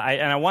 and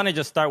I want to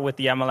just start with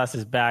the MLS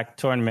is Back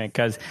tournament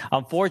because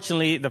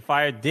unfortunately the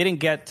Fire didn't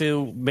get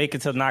to make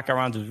it to the knockout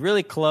rounds. It was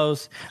really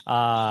close,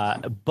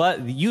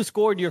 but you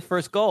scored your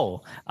first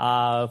goal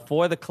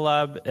for the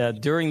club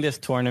during this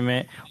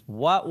tournament.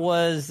 What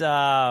was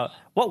the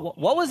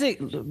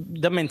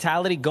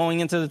mentality going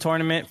into the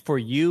tournament for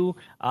you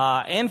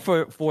and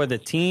for the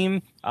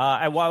team?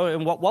 And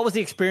what was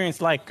the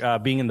experience like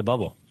being in the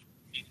bubble?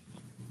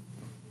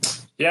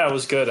 Yeah, it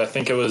was good. I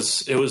think it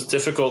was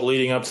difficult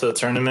leading up to the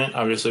tournament.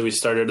 Obviously, we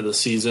started the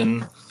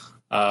season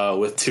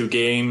with 2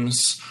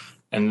 games,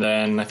 and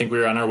then I think we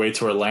were on our way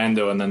to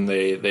Orlando, and then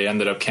they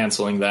ended up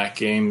canceling that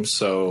game.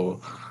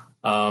 So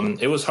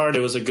it was hard.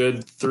 It was a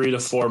good 3 to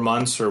 4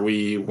 months where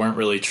we weren't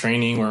really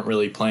training, weren't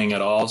really playing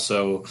at all.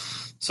 So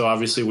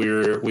obviously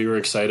we were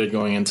excited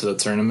going into the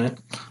tournament.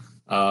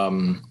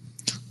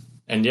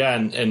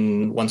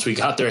 And once we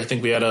got there, I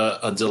think we had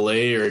a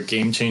delay or a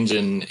game change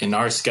in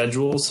our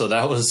schedule. So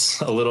that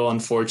was a little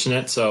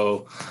unfortunate.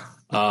 So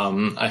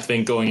I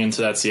think going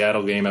into that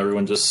Seattle game,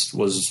 everyone just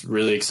was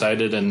really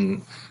excited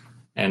and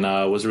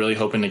was really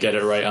hoping to get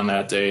it right on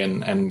that day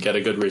and get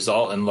a good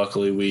result. And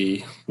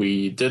luckily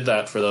we did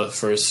that for the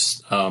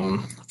first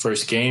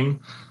game.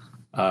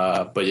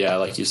 But yeah,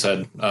 like you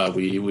said,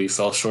 we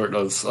fell short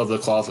of the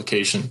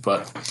qualification,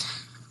 but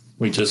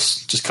we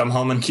just come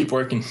home and keep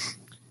working.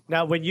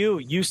 Now, when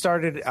you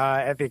started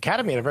at the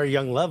academy at a very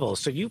young level,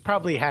 so you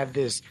probably had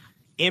this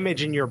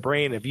image in your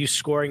brain of you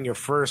scoring your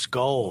first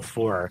goal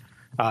for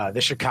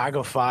the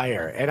Chicago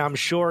Fire. And I'm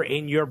sure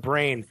in your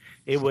brain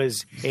it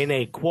was in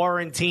a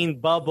quarantine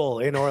bubble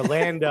in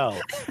Orlando,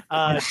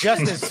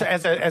 just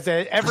as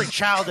every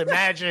child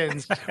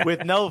imagines,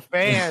 with no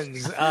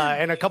fans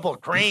and a couple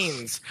of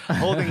cranes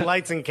holding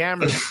lights and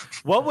cameras.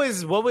 What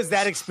was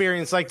that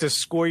experience like to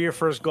score your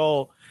first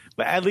goal?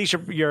 But at least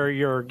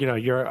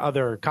your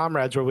other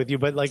comrades were with you.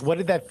 But like, what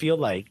did that feel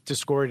like to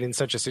score it in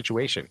such a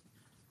situation?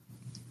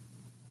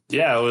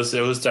 Yeah, it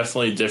was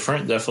definitely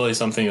different. Definitely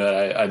something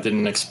that I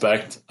didn't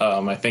expect.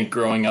 I think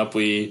growing up,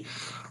 we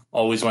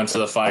always went to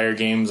the Fire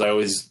games. I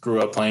always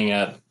grew up playing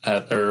at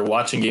or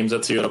watching games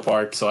at Toyota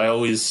Park. So I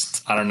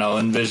always, I don't know,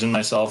 envisioned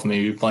myself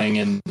maybe playing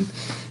in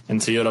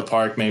Toyota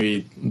Park.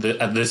 Maybe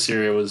at this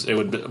year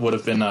it would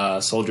have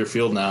been Soldier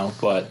Field now,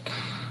 but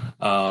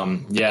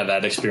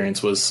that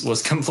experience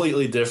was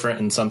completely different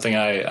and something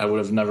I would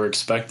have never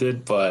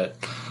expected. But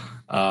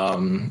I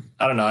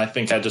don't know. I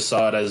think I just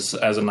saw it as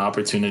an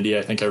opportunity.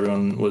 I think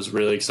everyone was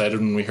really excited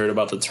when we heard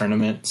about the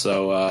tournament.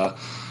 So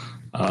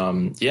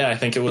I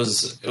think it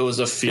was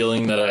a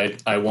feeling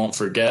that I won't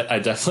forget. I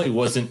definitely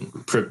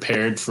wasn't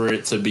prepared for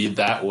it to be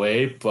that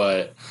way,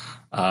 but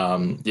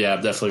I'm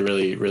definitely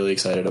really, really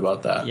excited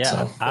about that. Yeah.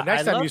 So. The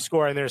next time you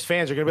score and there's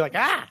fans, you're going to be like,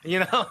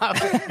 you're not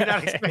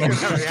expecting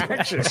that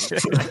reaction.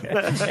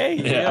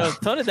 Hey,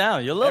 tone it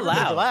down. You're a little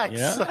loud. Relax. You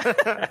know?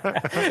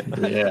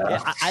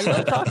 I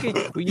love talking.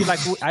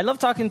 I love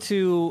talking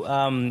to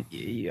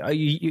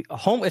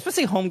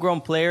especially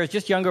homegrown players,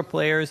 just younger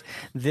players.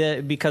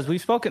 Because we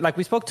spoke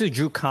to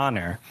Drew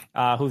Connor,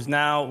 who's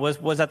now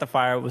was at the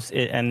Fire,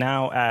 and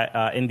now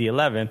at in the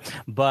 11.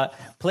 But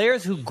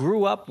players who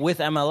grew up with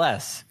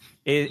MLS.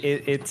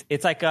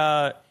 It's like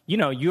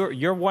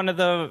you're one of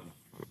the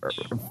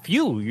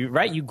few,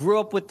 right? You grew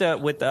up with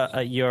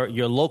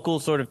your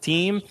local sort of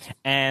team,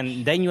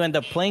 and then you end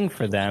up playing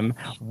for them.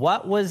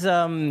 What was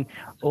what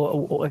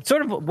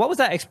was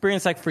that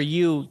experience like for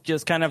you?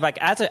 Just kind of like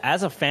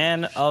as a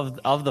fan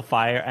of the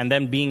Fire, and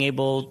then being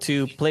able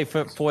to play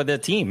for the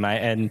team,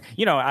 right? And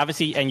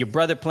obviously, and your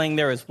brother playing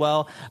there as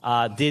well.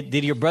 Did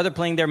your brother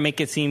playing there make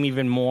it seem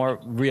even more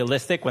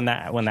realistic when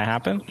that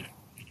happened?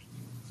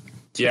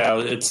 Yeah,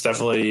 it's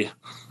definitely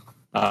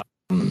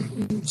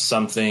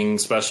something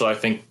special. I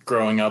think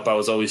growing up, I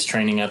was always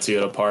training at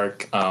Toyota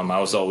Park. I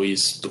was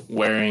always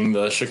wearing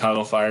the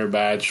Chicago Fire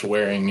badge,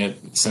 wearing it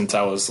since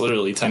I was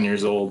literally 10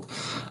 years old.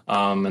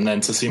 And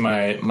then to see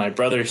my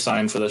brother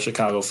sign for the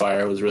Chicago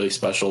Fire was really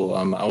special.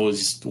 I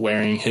was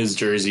wearing his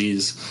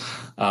jerseys,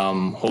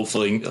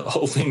 hoping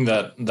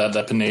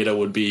that Pineda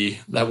would be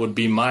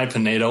my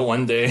Pineda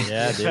one day.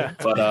 Yeah, dude.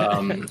 But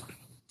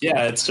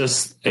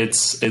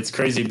it's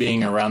crazy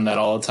being around that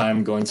all the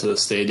time, going to the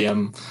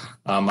stadium.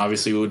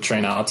 Obviously, we would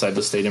train outside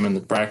the stadium in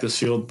the practice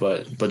field,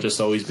 but just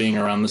always being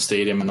around the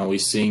stadium and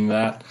always seeing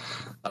that,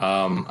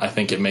 I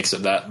think it makes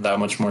it that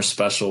much more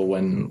special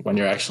when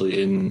you're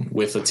actually in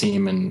with a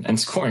team and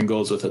scoring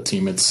goals with a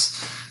team.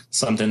 It's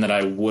something that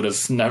I would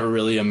have never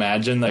really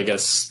imagined. I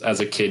guess as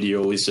a kid,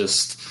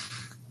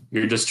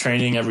 you're just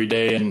training every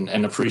day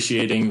and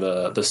appreciating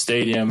the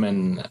stadium.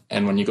 And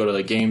when you go to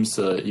the games,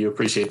 you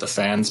appreciate the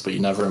fans, but you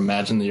never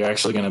imagine that you're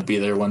actually going to be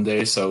there one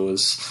day. So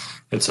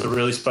it's a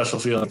really special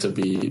feeling to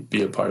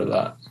be a part of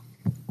that.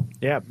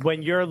 Yeah.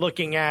 When you're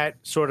looking at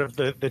sort of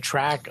the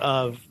track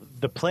of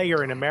the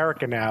player in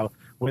America now,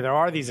 where there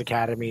are these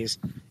academies,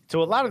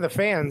 to a lot of the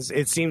fans,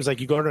 it seems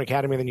like you go to an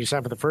academy, then you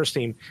sign for the first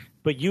team.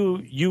 But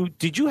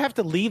did you have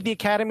to leave the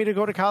academy to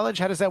go to college?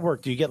 How does that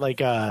work? Do you get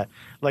like a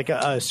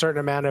certain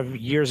amount of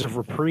years of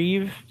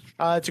reprieve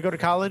to go to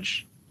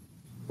college?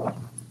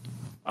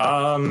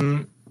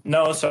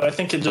 No. So I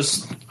think it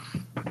just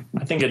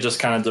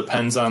kind of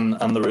depends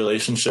on the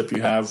relationship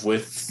you have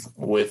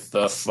with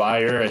the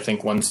Fire. I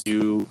think once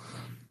you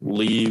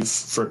leave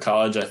for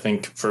college, I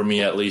think for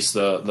me at least,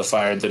 the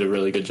Fire did a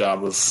really good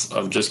job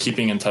of just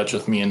keeping in touch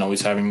with me and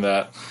always having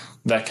that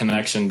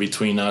connection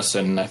between us.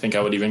 And I think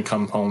I would even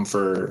come home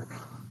for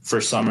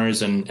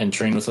summers and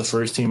train with the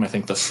first team. I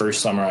think the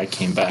first summer I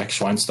came back,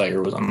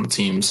 Schweinsteiger was on the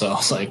team. So I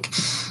was like,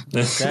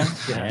 this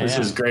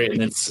is great.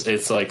 And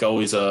it's like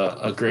always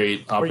a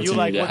great opportunity. Were you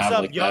like, to what's have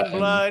up, like young that.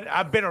 blood?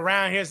 I've been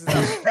around here since I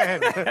was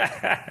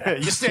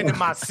 10. You're sitting in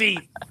my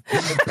seat,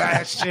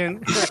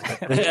 Bastion.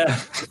 Yeah.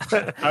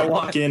 I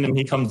walk in and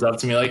he comes up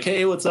to me like,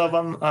 hey, what's up?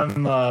 I'm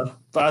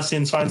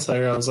Bastian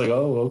Schweinsteiger. I was like,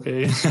 oh,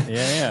 okay.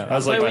 Yeah. I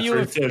was like, my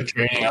first day of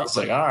training. I was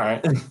like, all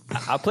right.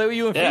 I'll play with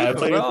you in FIFA. Yeah, I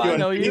played with you I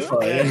know in you.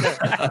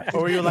 FIFA.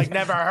 Or were you like,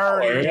 never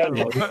heard of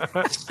you?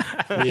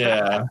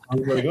 Yeah. I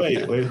was like,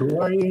 wait, who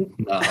are you?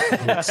 No.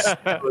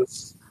 It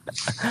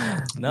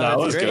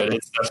was good.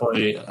 It's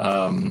definitely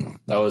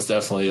that was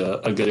definitely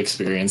a good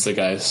experience. The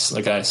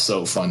guy's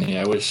so funny.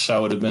 I wish I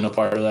would have been a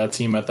part of that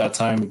team at that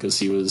time because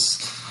he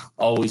was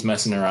always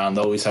messing around,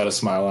 always had a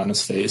smile on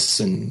his face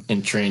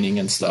in training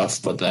and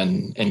stuff, but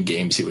then in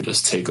games he would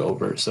just take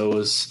over.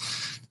 So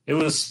it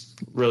was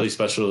really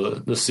special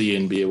to see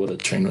and be able to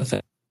train with him.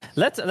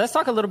 Let's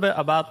talk a little bit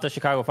about the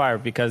Chicago Fire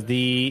because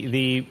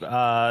the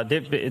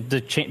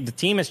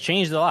team has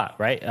changed a lot,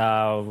 right?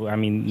 I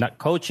mean, not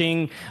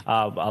coaching,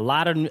 a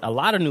lot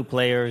of new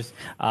players,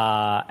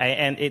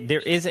 and there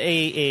is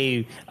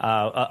a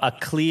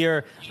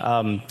clear,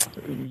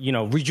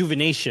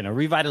 rejuvenation, a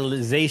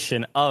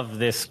revitalization of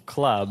this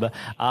club.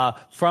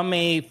 From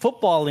a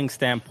footballing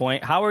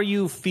standpoint, how are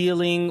you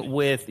feeling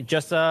with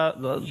just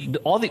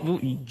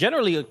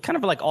generally kind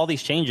of like all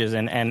these changes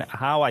and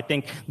how I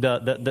think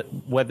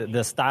whether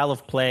the style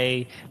of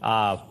play,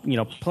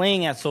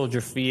 playing at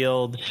Soldier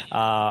Field,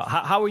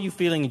 how are you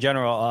feeling in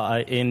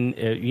general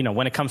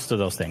when it comes to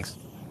those things?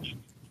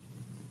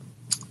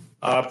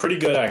 Pretty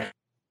good,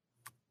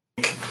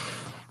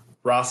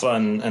 Rafa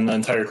and the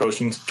entire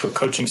coaching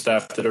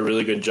staff did a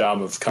really good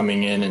job of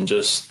coming in and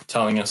just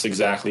telling us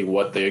exactly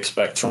what they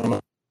expect from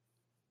us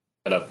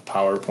at a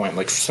PowerPoint.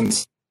 Like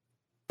since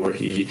where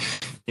he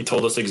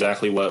told us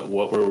exactly what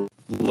we're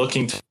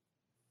looking to.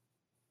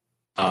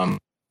 In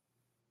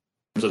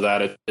terms of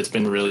that, it's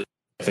been really.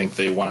 I think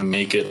they want to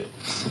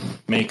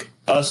make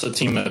us a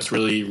team that's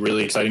really,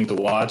 really exciting to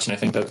watch, and I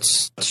think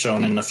that's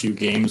shown in a few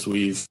games.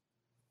 We've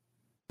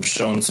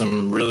shown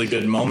some really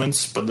good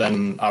moments, but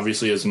then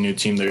obviously as a new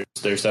team,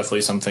 there's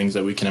definitely some things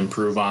that we can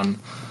improve on.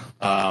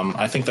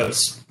 I think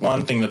that's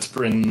one thing that's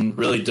been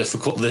really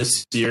difficult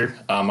this year.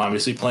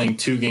 Obviously playing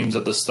 2 games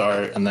at the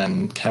start and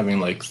then having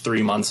like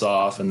 3 months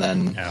off and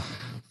then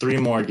 3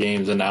 more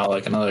games and now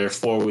like another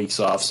 4 weeks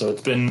off. So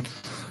it's been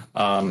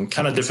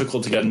kind of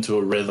difficult to get into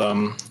a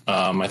rhythm.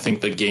 I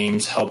think the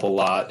games help a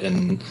lot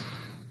in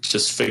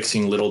just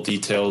fixing little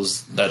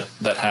details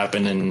that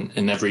happen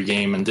in every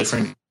game and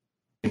different.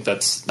 I think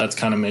that's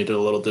kind of made it a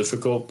little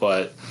difficult,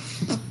 but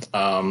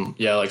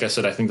like I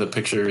said, I think the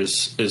picture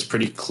is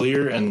pretty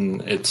clear,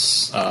 and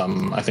it's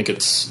I think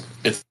it's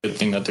a good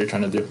thing that they're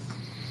trying to do.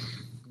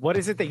 What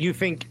is it that you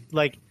think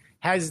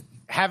has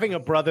having a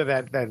brother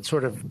that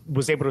sort of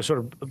was able to sort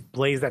of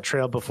blaze that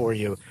trail before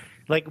you?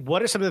 Like,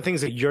 what are some of the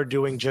things that you're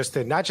doing just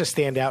to not just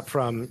stand out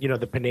from,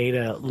 the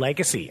Pineda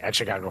legacy at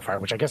Chicago Fire,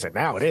 which I guess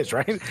now it is,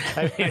 right?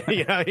 I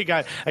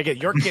mean,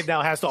 your kid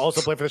now has to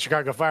also play for the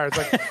Chicago Fire. It's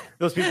like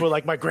those people are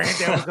like, my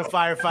granddad was a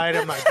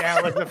firefighter, my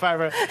dad was a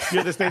firefighter.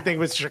 You're the same thing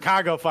with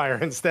Chicago Fire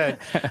instead.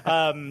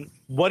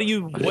 What do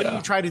you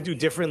try to do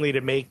differently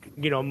to make,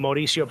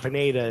 Mauricio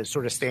Pineda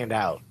sort of stand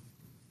out?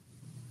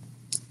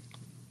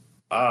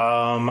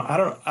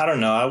 I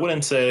don't know. I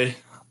wouldn't say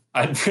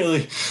I'd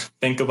really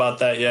think about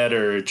that yet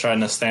or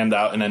trying to stand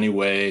out in any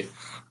way.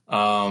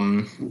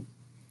 I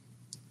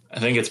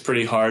think it's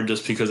pretty hard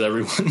just because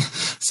everyone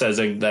says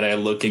that I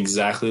look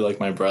exactly like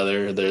my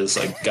brother. There's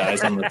like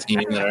guys on the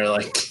team that are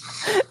like,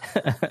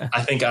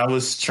 I think I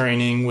was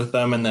training with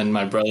them and then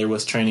my brother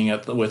was training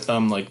with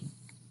them like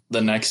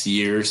the next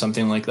year or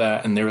something like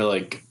that. And they were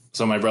like,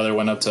 so my brother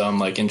went up to him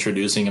like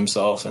introducing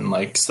himself and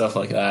like stuff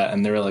like that.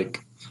 And they were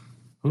like,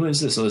 who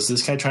is this? Is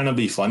this guy trying to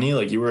be funny?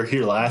 Like, you were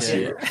here last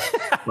year,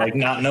 like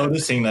not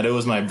noticing that it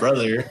was my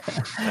brother.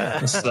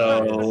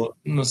 So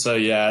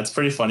yeah, it's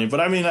pretty funny. But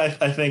I mean, I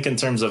think in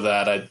terms of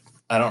that,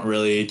 I don't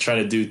really try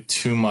to do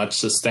too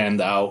much to stand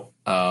out.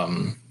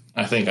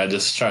 I think I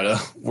just try to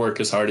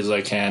work as hard as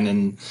I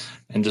can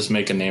and just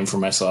make a name for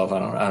myself. I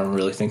don't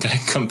really think I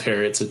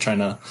compare it to trying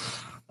to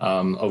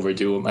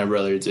overdo what my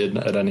brother did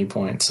at any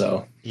point.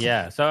 So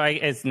yeah, so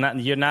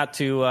you're not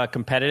too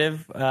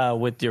competitive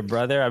with your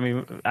brother. I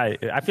mean,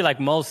 I feel like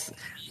most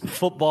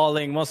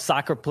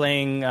soccer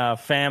playing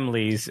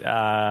families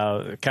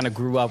kind of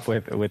grew up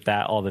with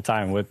that all the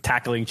time, with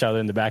tackling each other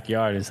in the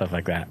backyard and stuff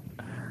like that.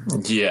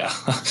 Yeah,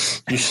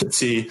 you should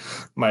see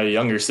my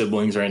younger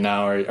siblings right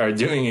now are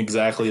doing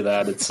exactly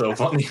that. It's so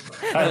funny.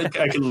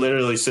 I could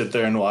literally sit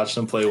there and watch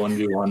them play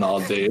 1v1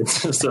 all day.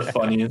 It's just the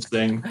funniest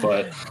thing.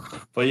 But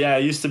yeah,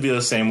 it used to be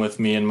the same with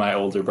me and my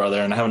older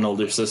brother, and I have an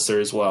older sister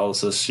as well.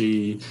 So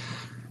she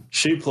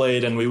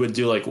played, and we would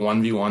do like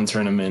 1v1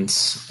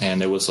 tournaments,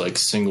 and it was like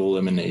single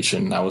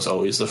elimination. I was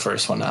always the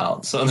first one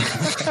out. So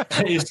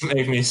that used to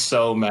make me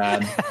so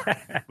mad.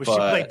 She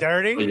play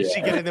dirty? Yeah. Did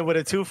she get in there with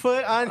a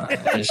 2-foot on?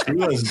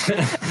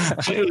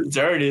 She was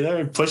dirty. They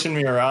were pushing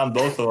me around,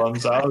 both of them.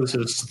 So I was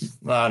just,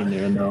 I don't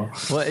even know.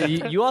 Well,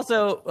 you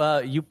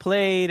also, you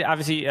played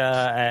obviously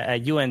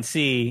at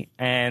UNC,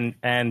 and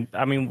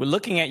I mean,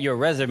 looking at your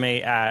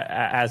resume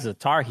as a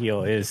Tar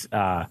Heel is,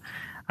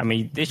 I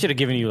mean, they should have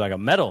given you like a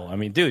medal. I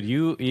mean, dude,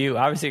 you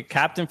obviously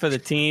captain for the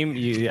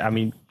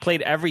team.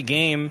 Played every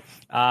game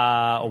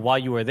while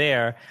you were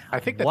there. I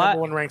think the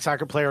number 1 ranked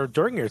soccer player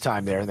during your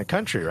time there in the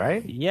country,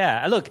 right?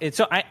 Yeah. Look,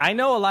 so I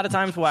know a lot of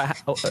times Lord,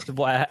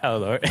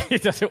 he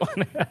doesn't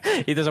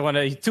want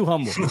to. He's too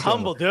humble.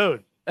 Humble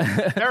dude.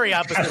 Very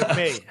opposite of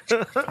me.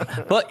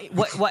 But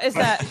what is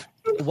that?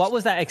 What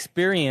was that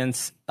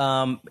experience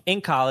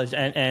in college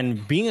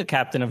and being a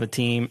captain of a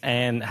team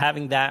and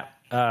having that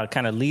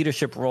kind of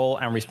leadership role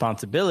and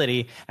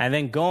responsibility, and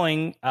then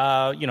going,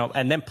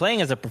 and then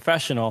playing as a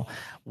professional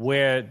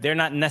where they're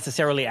not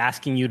necessarily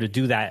asking you to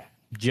do that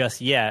just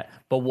yet.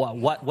 But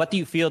what do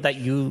you feel that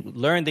you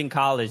learned in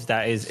college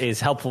that is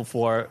helpful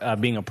for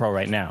being a pro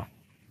right now?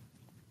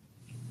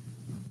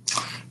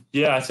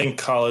 Yeah, I think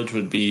college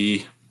would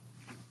be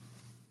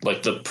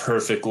like the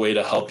perfect way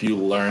to help you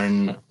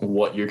learn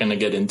what you're going to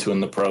get into in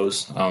the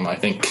pros. I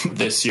think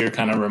this year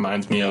kind of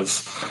reminds me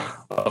of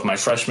my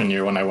freshman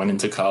year when I went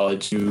into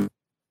college. You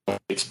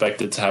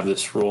expected to have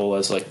this role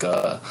as like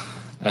a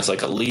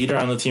leader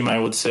on the team, I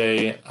would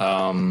say.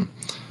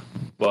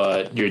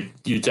 But you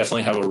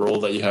definitely have a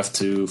role that you have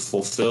to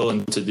fulfill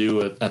and to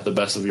do it at the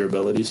best of your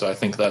ability. So I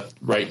think that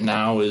right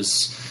now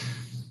is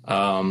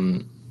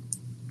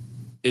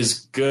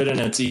good, and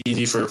it's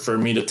easy for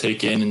me to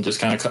take in and just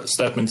kind of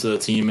step into the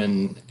team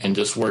and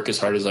just work as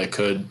hard as I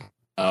could.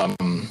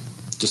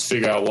 just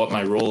figure out what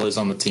my role is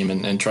on the team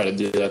and try to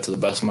do that to the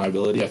best of my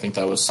ability. I think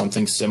that was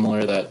something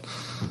similar that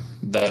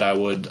I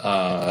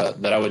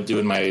would do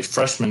in my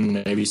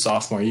freshman, maybe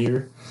sophomore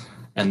year.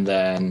 And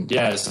then,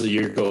 as the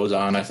year goes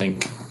on, I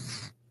think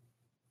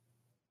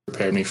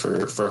prepared me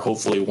for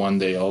hopefully one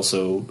day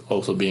also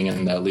being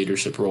in that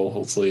leadership role,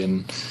 hopefully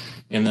in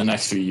the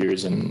next few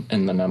years in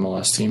an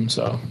MLS team.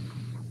 So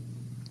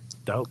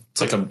dope.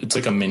 It's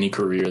like a mini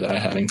career that I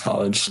had in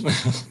college.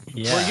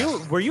 Yeah.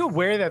 Were you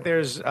aware that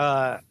there's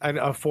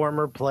a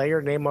former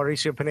player named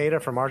Mauricio Pineda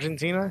from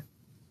Argentina?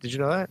 Did you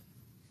know that?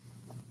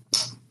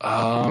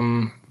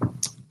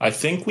 I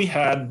think we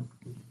had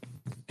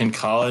in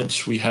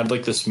college, we had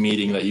like this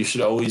meeting that you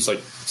should always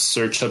like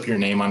search up your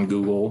name on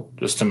Google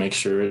just to make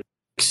sure,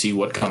 see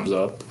what comes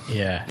up.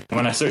 Yeah.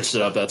 When I searched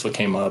it up, that's what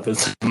came up.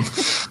 It's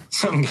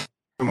some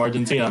from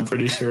Argentina, I'm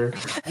pretty sure.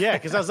 Yeah,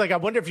 because I was like, I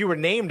wonder if you were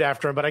named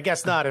after him, but I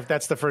guess not if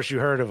that's the first you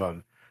heard of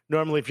him.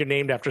 Normally, if you're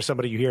named after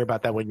somebody, you hear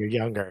about that when you're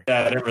younger.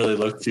 Yeah, I didn't really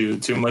look too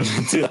much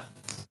into that.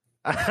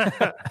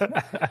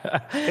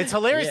 It's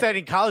hilarious that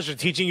in college they're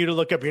teaching you to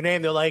look up your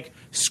name. They're like,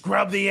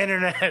 scrub the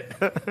internet.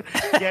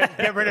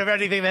 get rid of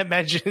anything that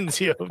mentions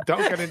you.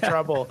 Don't get in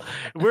trouble.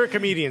 We're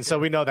comedians, so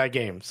we know that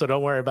game, so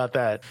don't worry about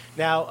that.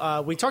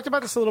 Now, we talked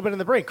about this a little bit in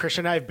the break.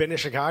 Christian and I have been to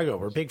Chicago.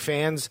 We're big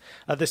fans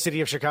of the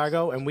city of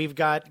Chicago, and we've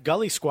got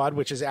Gully Squad,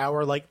 which is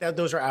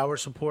those are our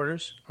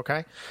supporters,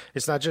 okay?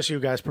 It's not just you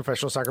guys,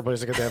 professional soccer players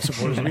that get to have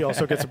supporters. We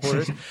also get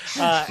supporters.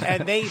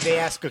 And they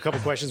ask a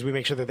couple questions. We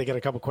make sure that they get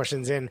a couple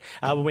questions in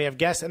when we have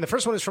guests, and the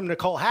first one is from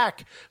Nicole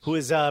Hack, who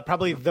is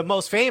probably the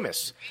most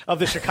famous of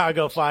the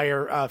Chicago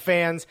Fire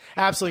fans.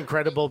 Absolutely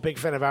incredible, big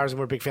fan of ours, and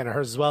we're a big fan of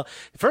hers as well.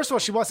 First of all,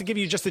 she wants to give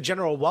you just a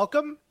general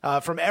welcome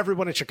from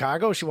everyone in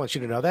Chicago. She wants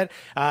you to know that,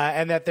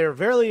 and that they're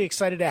very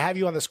excited to have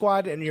you on the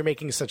squad, and you're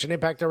making such an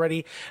impact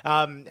already.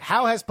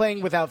 How has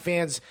playing without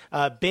fans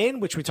been,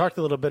 which we talked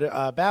a little bit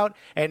about,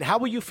 and how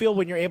will you feel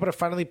when you're able to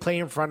finally play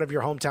in front of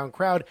your hometown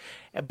crowd?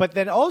 But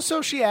then also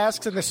she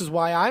asks, and this is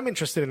why I'm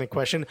interested in the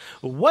question,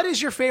 what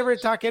is your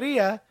favorite taqueria?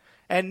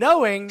 And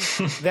knowing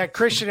that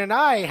Christian and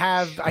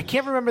I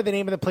can't remember the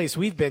name of the place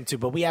we've been to,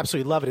 but we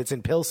absolutely love it. It's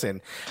in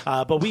Pilsen.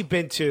 But we've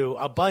been to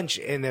a bunch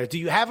in there. Do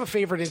you have a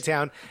favorite in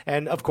town?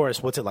 And, of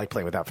course, what's it like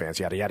playing without fans?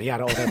 Yada, yada,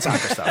 yada, all that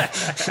soccer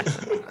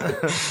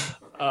stuff.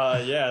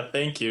 Yeah,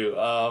 thank you.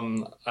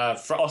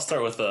 I'll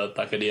start with the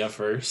taqueria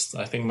first.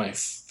 I think my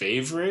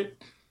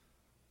favorite,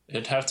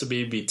 it'd have to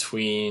be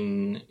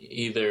between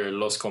either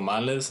Los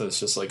Comales, that's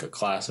just like a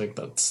classic,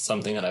 that's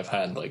something that I've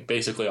had like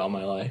basically all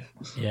my life.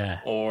 Yeah.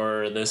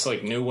 Or this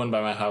like new one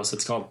by my house,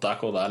 it's called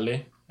Taco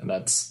Dale, and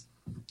that's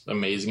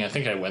amazing. I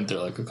think I went there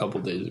like a couple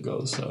days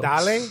ago. So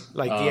Dale?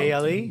 Like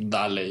Dale?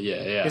 Dale,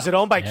 yeah. Is it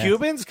owned by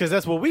Cubans? Because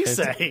that's what we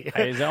say.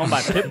 Is it owned by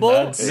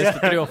Pitbull? Mr.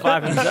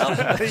 305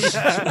 himself?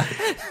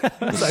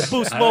 It's like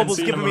Boost Mobile's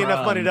giving me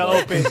enough money to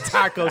open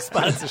taco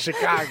spots in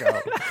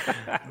Chicago.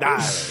 Dale.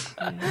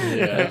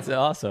 Yeah. That's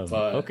awesome.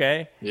 But,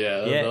 okay.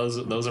 Yeah,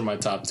 those are my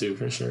top two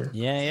for sure.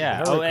 Yeah.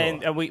 Really cool.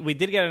 And we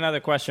did get another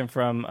question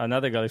from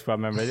another Gully Squad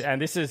member,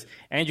 and this is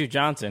Andrew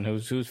Johnson,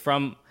 who's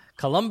from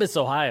Columbus,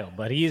 Ohio,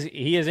 but he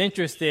is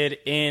interested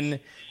in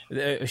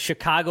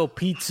Chicago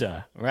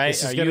pizza,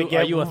 right? Are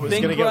you a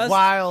thin crust? Get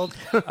wild.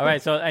 All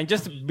right. So, and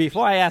just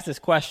before I ask this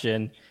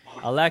question,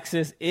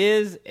 Alexis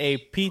is a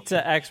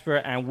pizza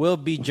expert and will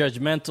be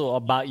judgmental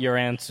about your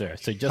answer.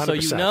 So just 100%. So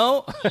you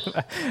know,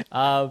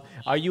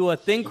 are you a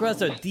thin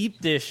crust or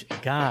deep dish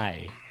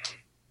guy?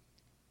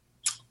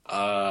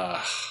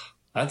 I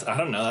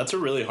don't know. That's a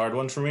really hard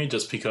one for me,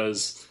 just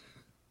because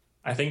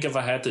I think if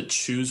I had to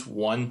choose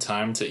one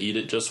time to eat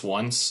it just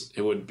once,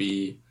 it would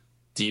be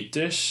deep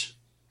dish.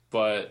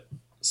 But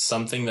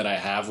something that I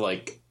have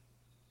like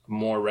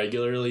more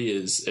regularly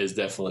is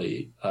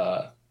definitely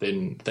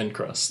thin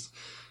crust.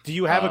 Do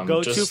you have a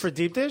go-to for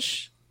deep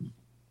dish?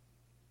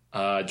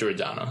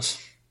 Giordano's.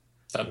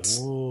 That's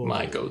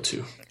my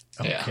go-to.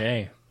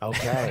 Okay. Yeah.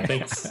 Okay. I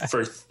think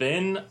for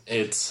thin,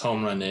 it's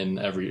home run in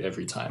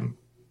every time.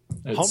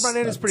 Home run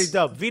in is pretty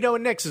dope. Vito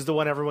and Nick's is the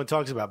one everyone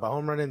talks about, but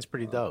home run in is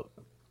pretty dope.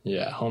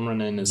 Yeah, home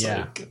run in is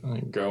like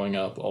growing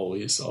up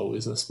always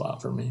a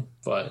spot for me.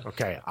 But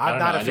okay, I'm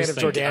not a fan of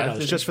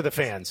Giordano's, just for the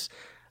fans.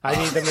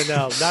 I need them to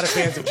know. Not a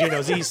fan of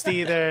Gino's East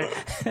either.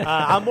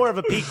 I'm more of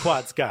a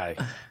Pequot's guy.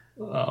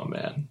 Oh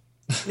man.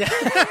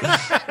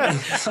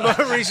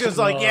 Mauricio's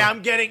like, yeah,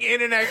 I'm getting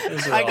internet.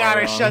 I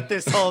gotta shut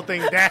this whole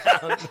thing down.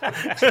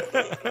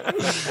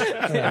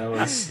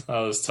 That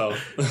was tough.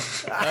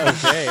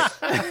 Okay.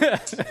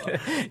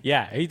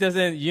 Yeah, he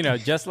doesn't.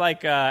 Just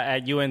like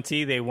at UNT,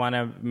 they want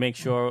to make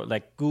sure,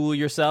 like, Google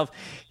yourself.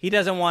 He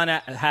doesn't want to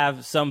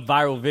have some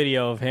viral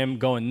video of him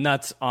going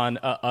nuts on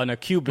a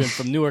Cuban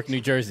from Newark, New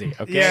Jersey.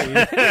 Okay,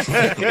 yeah.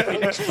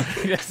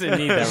 He doesn't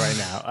need that right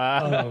now.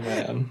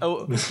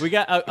 Oh man. We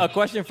got a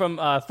question from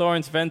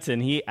Thorne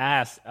Svensson. He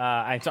asked,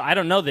 so I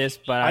don't know this,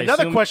 but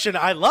another question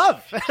I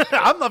love.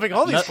 I'm loving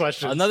all these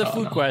questions. Another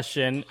food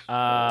question. So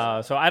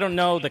I don't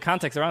know the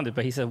context around it,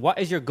 but he said, "What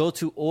is your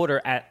go-to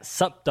order at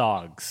Sup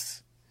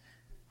Dogs?"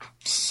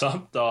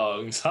 Sup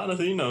dogs. How does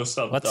he know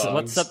sup dogs?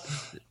 What's up?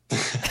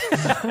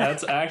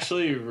 That's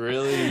actually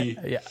really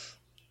Yeah.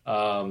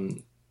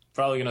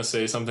 probably gonna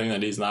say something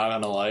that he's not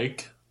gonna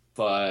like,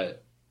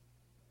 but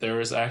there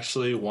was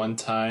actually one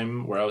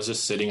time where I was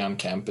just sitting on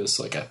campus,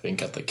 like I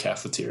think at the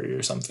cafeteria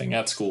or something,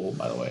 at school,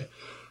 by the way.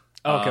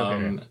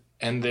 Okay.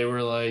 And they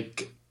were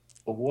like,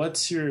 I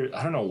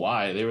don't know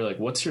why, they were like,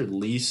 what's your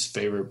least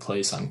favorite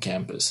place on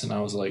campus? And I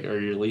was like, or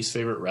your least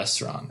favorite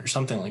restaurant or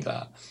something like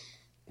that.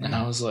 And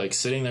I was like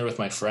sitting there with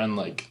my friend,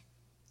 like,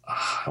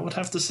 I would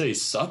have to say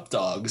sup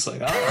dogs.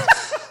 Like, I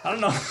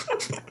don't know.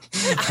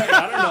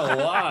 I don't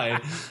know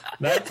why.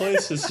 That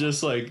place is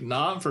just like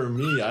not for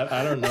me.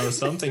 I don't know,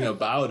 something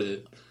about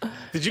it.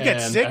 Did you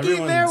get sick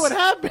in there? What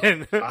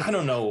happened? I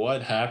don't know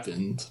what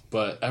happened,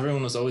 but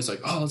everyone was always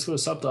like, oh, let's go to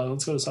sup dog.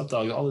 Let's go to sup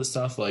dog. All this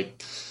stuff.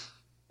 Like,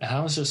 and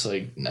I was just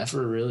like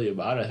never really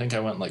about it. I think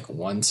I went like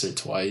once or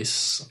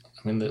twice.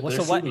 I mean, their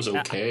food was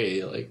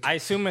okay. Like, I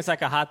assume it's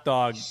like a hot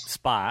dog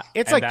spot.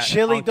 It's like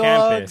chili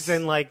dogs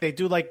and like they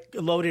do like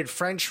loaded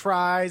French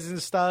fries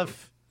and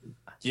stuff.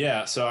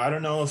 Yeah, so I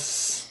don't know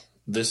if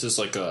this is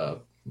like a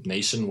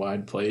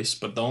nationwide place,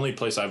 but the only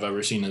place I've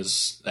ever seen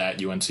is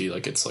at UNC.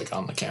 Like it's like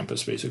on the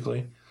campus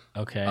basically.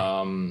 Okay.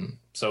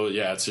 So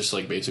yeah, it's just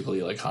like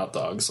basically like hot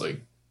dogs,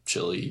 like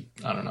chili,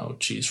 I don't know,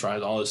 cheese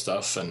fries, all this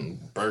stuff,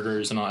 and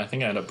burgers and all. I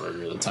think I had a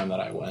burger the time that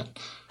I went.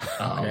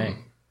 Okay.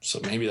 So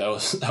maybe that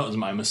was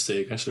my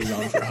mistake. I should have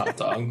gone for a hot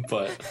dog.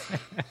 But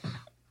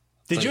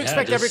did you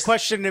expect every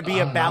question to be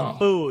about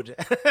food?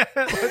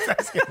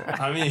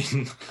 I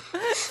mean,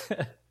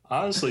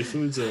 honestly,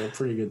 food's a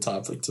pretty good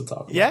topic to talk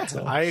about. Yeah,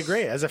 so. I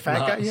agree. As a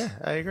fat guy, yeah,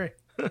 I agree.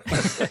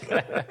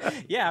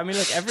 Yeah, I mean,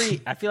 look,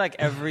 I feel like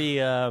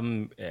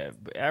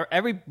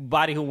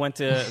everybody who went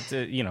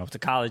to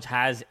college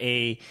has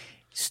a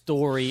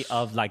story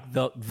of like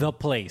the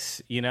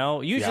place,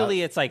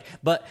 usually it's like,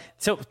 but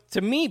so to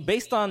me,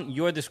 based on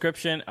your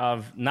description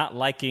of not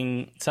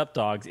liking sup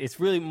dogs, it's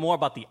really more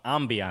about the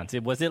ambiance.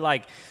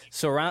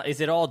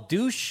 Is it all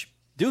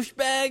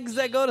douchebags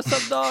that go to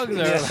sup dogs,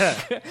 or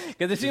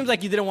because it seems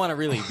like you didn't want to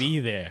really be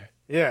there?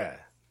 Yeah,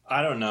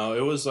 I don't know,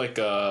 it was like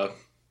I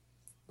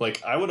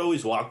would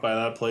always walk by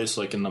that place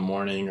like in the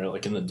morning or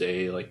like in the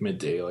day, like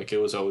midday, like it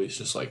was always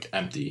just like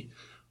empty.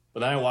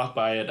 But then I walk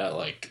by it at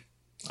like,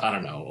 I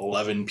don't know,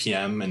 11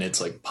 p.m. and it's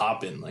like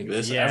popping like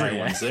this. Yeah,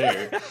 everyone's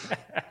there.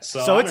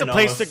 So it's a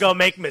place to go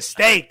make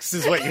mistakes,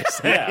 is what you're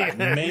saying.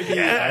 Yeah, maybe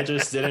I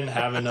just didn't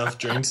have enough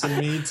drinks in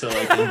me to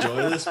like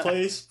enjoy this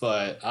place,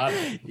 but that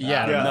makes sense.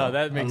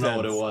 I don't know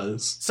what it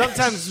was.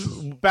 Sometimes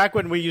back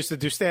when we used to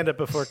do stand up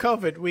before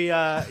COVID, we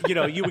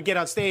you would get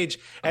on stage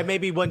and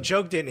maybe one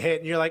joke didn't hit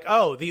and you're like,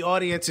 oh, the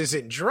audience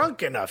isn't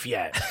drunk enough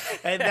yet.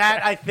 And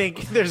that, I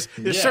think there's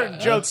certain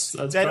jokes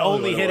that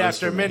only hit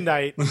after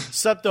midnight.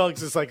 Sup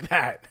dogs is like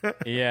that.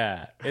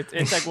 Yeah,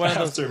 it's like one of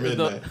those. After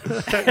midnight.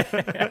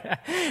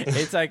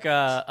 It's like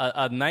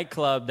a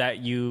nightclub that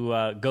you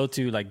go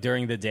to like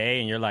during the day,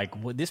 and you're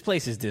like, well, this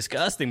place is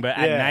disgusting. But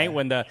at night,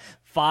 when the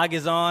fog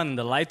is on and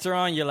the lights are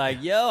on, you're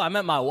like, yo, I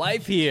met my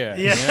wife here.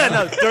 Yeah,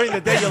 no, during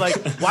the day, you're like,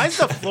 why is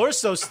the floor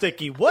so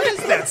sticky? What is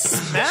that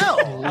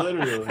smell?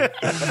 Literally.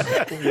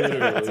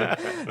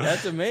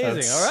 That's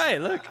amazing. All right,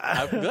 look,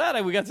 I'm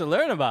glad we got to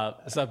learn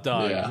about sup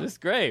dogs. Yeah. This is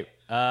great.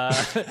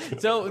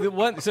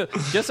 So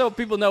just so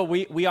people know,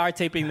 we are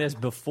taping this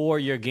before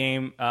your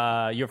game,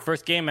 your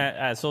first game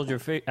at Soldier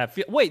Field.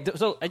 Wait,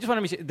 so I just want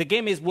to make sure the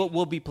game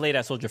will be played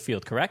at Soldier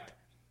Field, correct?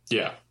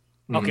 Yeah.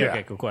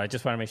 Okay, cool. I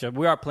just want to make sure.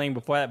 We are playing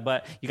before that,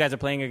 but you guys are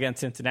playing against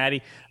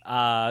Cincinnati.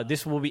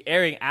 This will be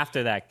airing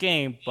after that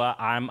game, but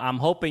I'm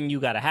hoping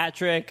you got a hat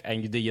trick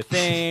and you did your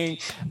thing,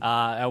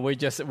 and we're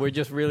just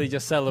really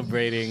just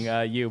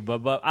celebrating you.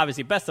 But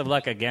obviously, best of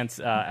luck against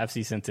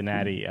FC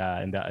Cincinnati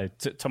in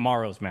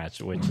tomorrow's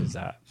match, which is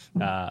all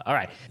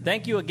right.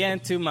 Thank you again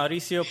to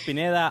Mauricio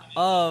Pineda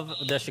of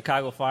the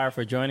Chicago Fire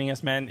for joining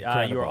us, man.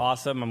 You were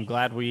awesome. I'm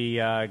glad we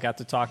got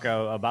to talk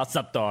about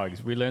sup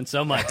dogs. We learned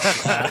so much.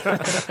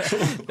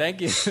 Thank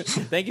you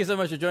so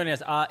much for joining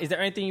us. Is there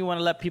anything you want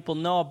to let people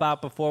know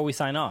about before we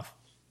sign off?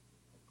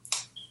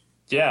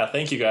 Yeah,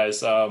 thank you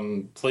guys.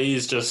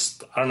 Please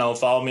just, I don't know,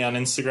 follow me on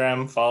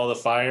Instagram, follow the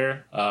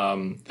Fire.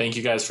 Thank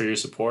you guys for your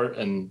support,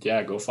 and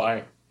yeah, go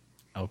Fire.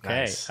 Okay.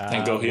 Nice.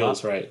 And go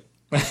Heels, right.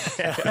 Well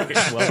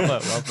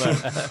put.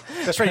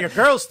 That's right, your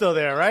girl's still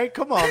there, right?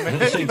 Come on, man.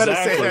 You better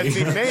say that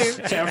team name.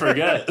 Can't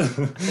forget.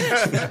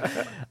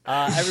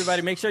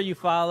 Everybody, make sure you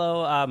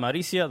follow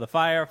Mauricio, the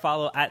Fire.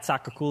 Follow at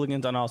Soccer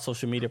Cooligans on all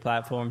social media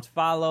platforms.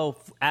 Follow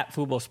at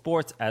Fubo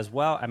Sports as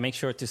well. And make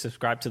sure to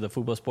subscribe to the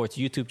Fubo Sports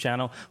YouTube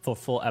channel for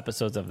full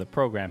episodes of the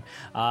program.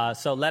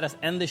 So let us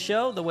end the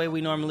show the way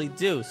we normally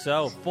do.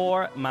 So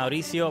for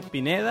Mauricio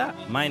Pineda,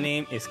 my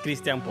name is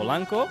Cristian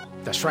Polanco.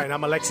 That's right,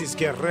 I'm Alexis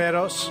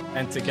Guerreros.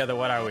 And together,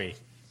 what are we?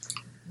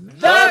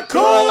 The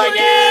Cooligans!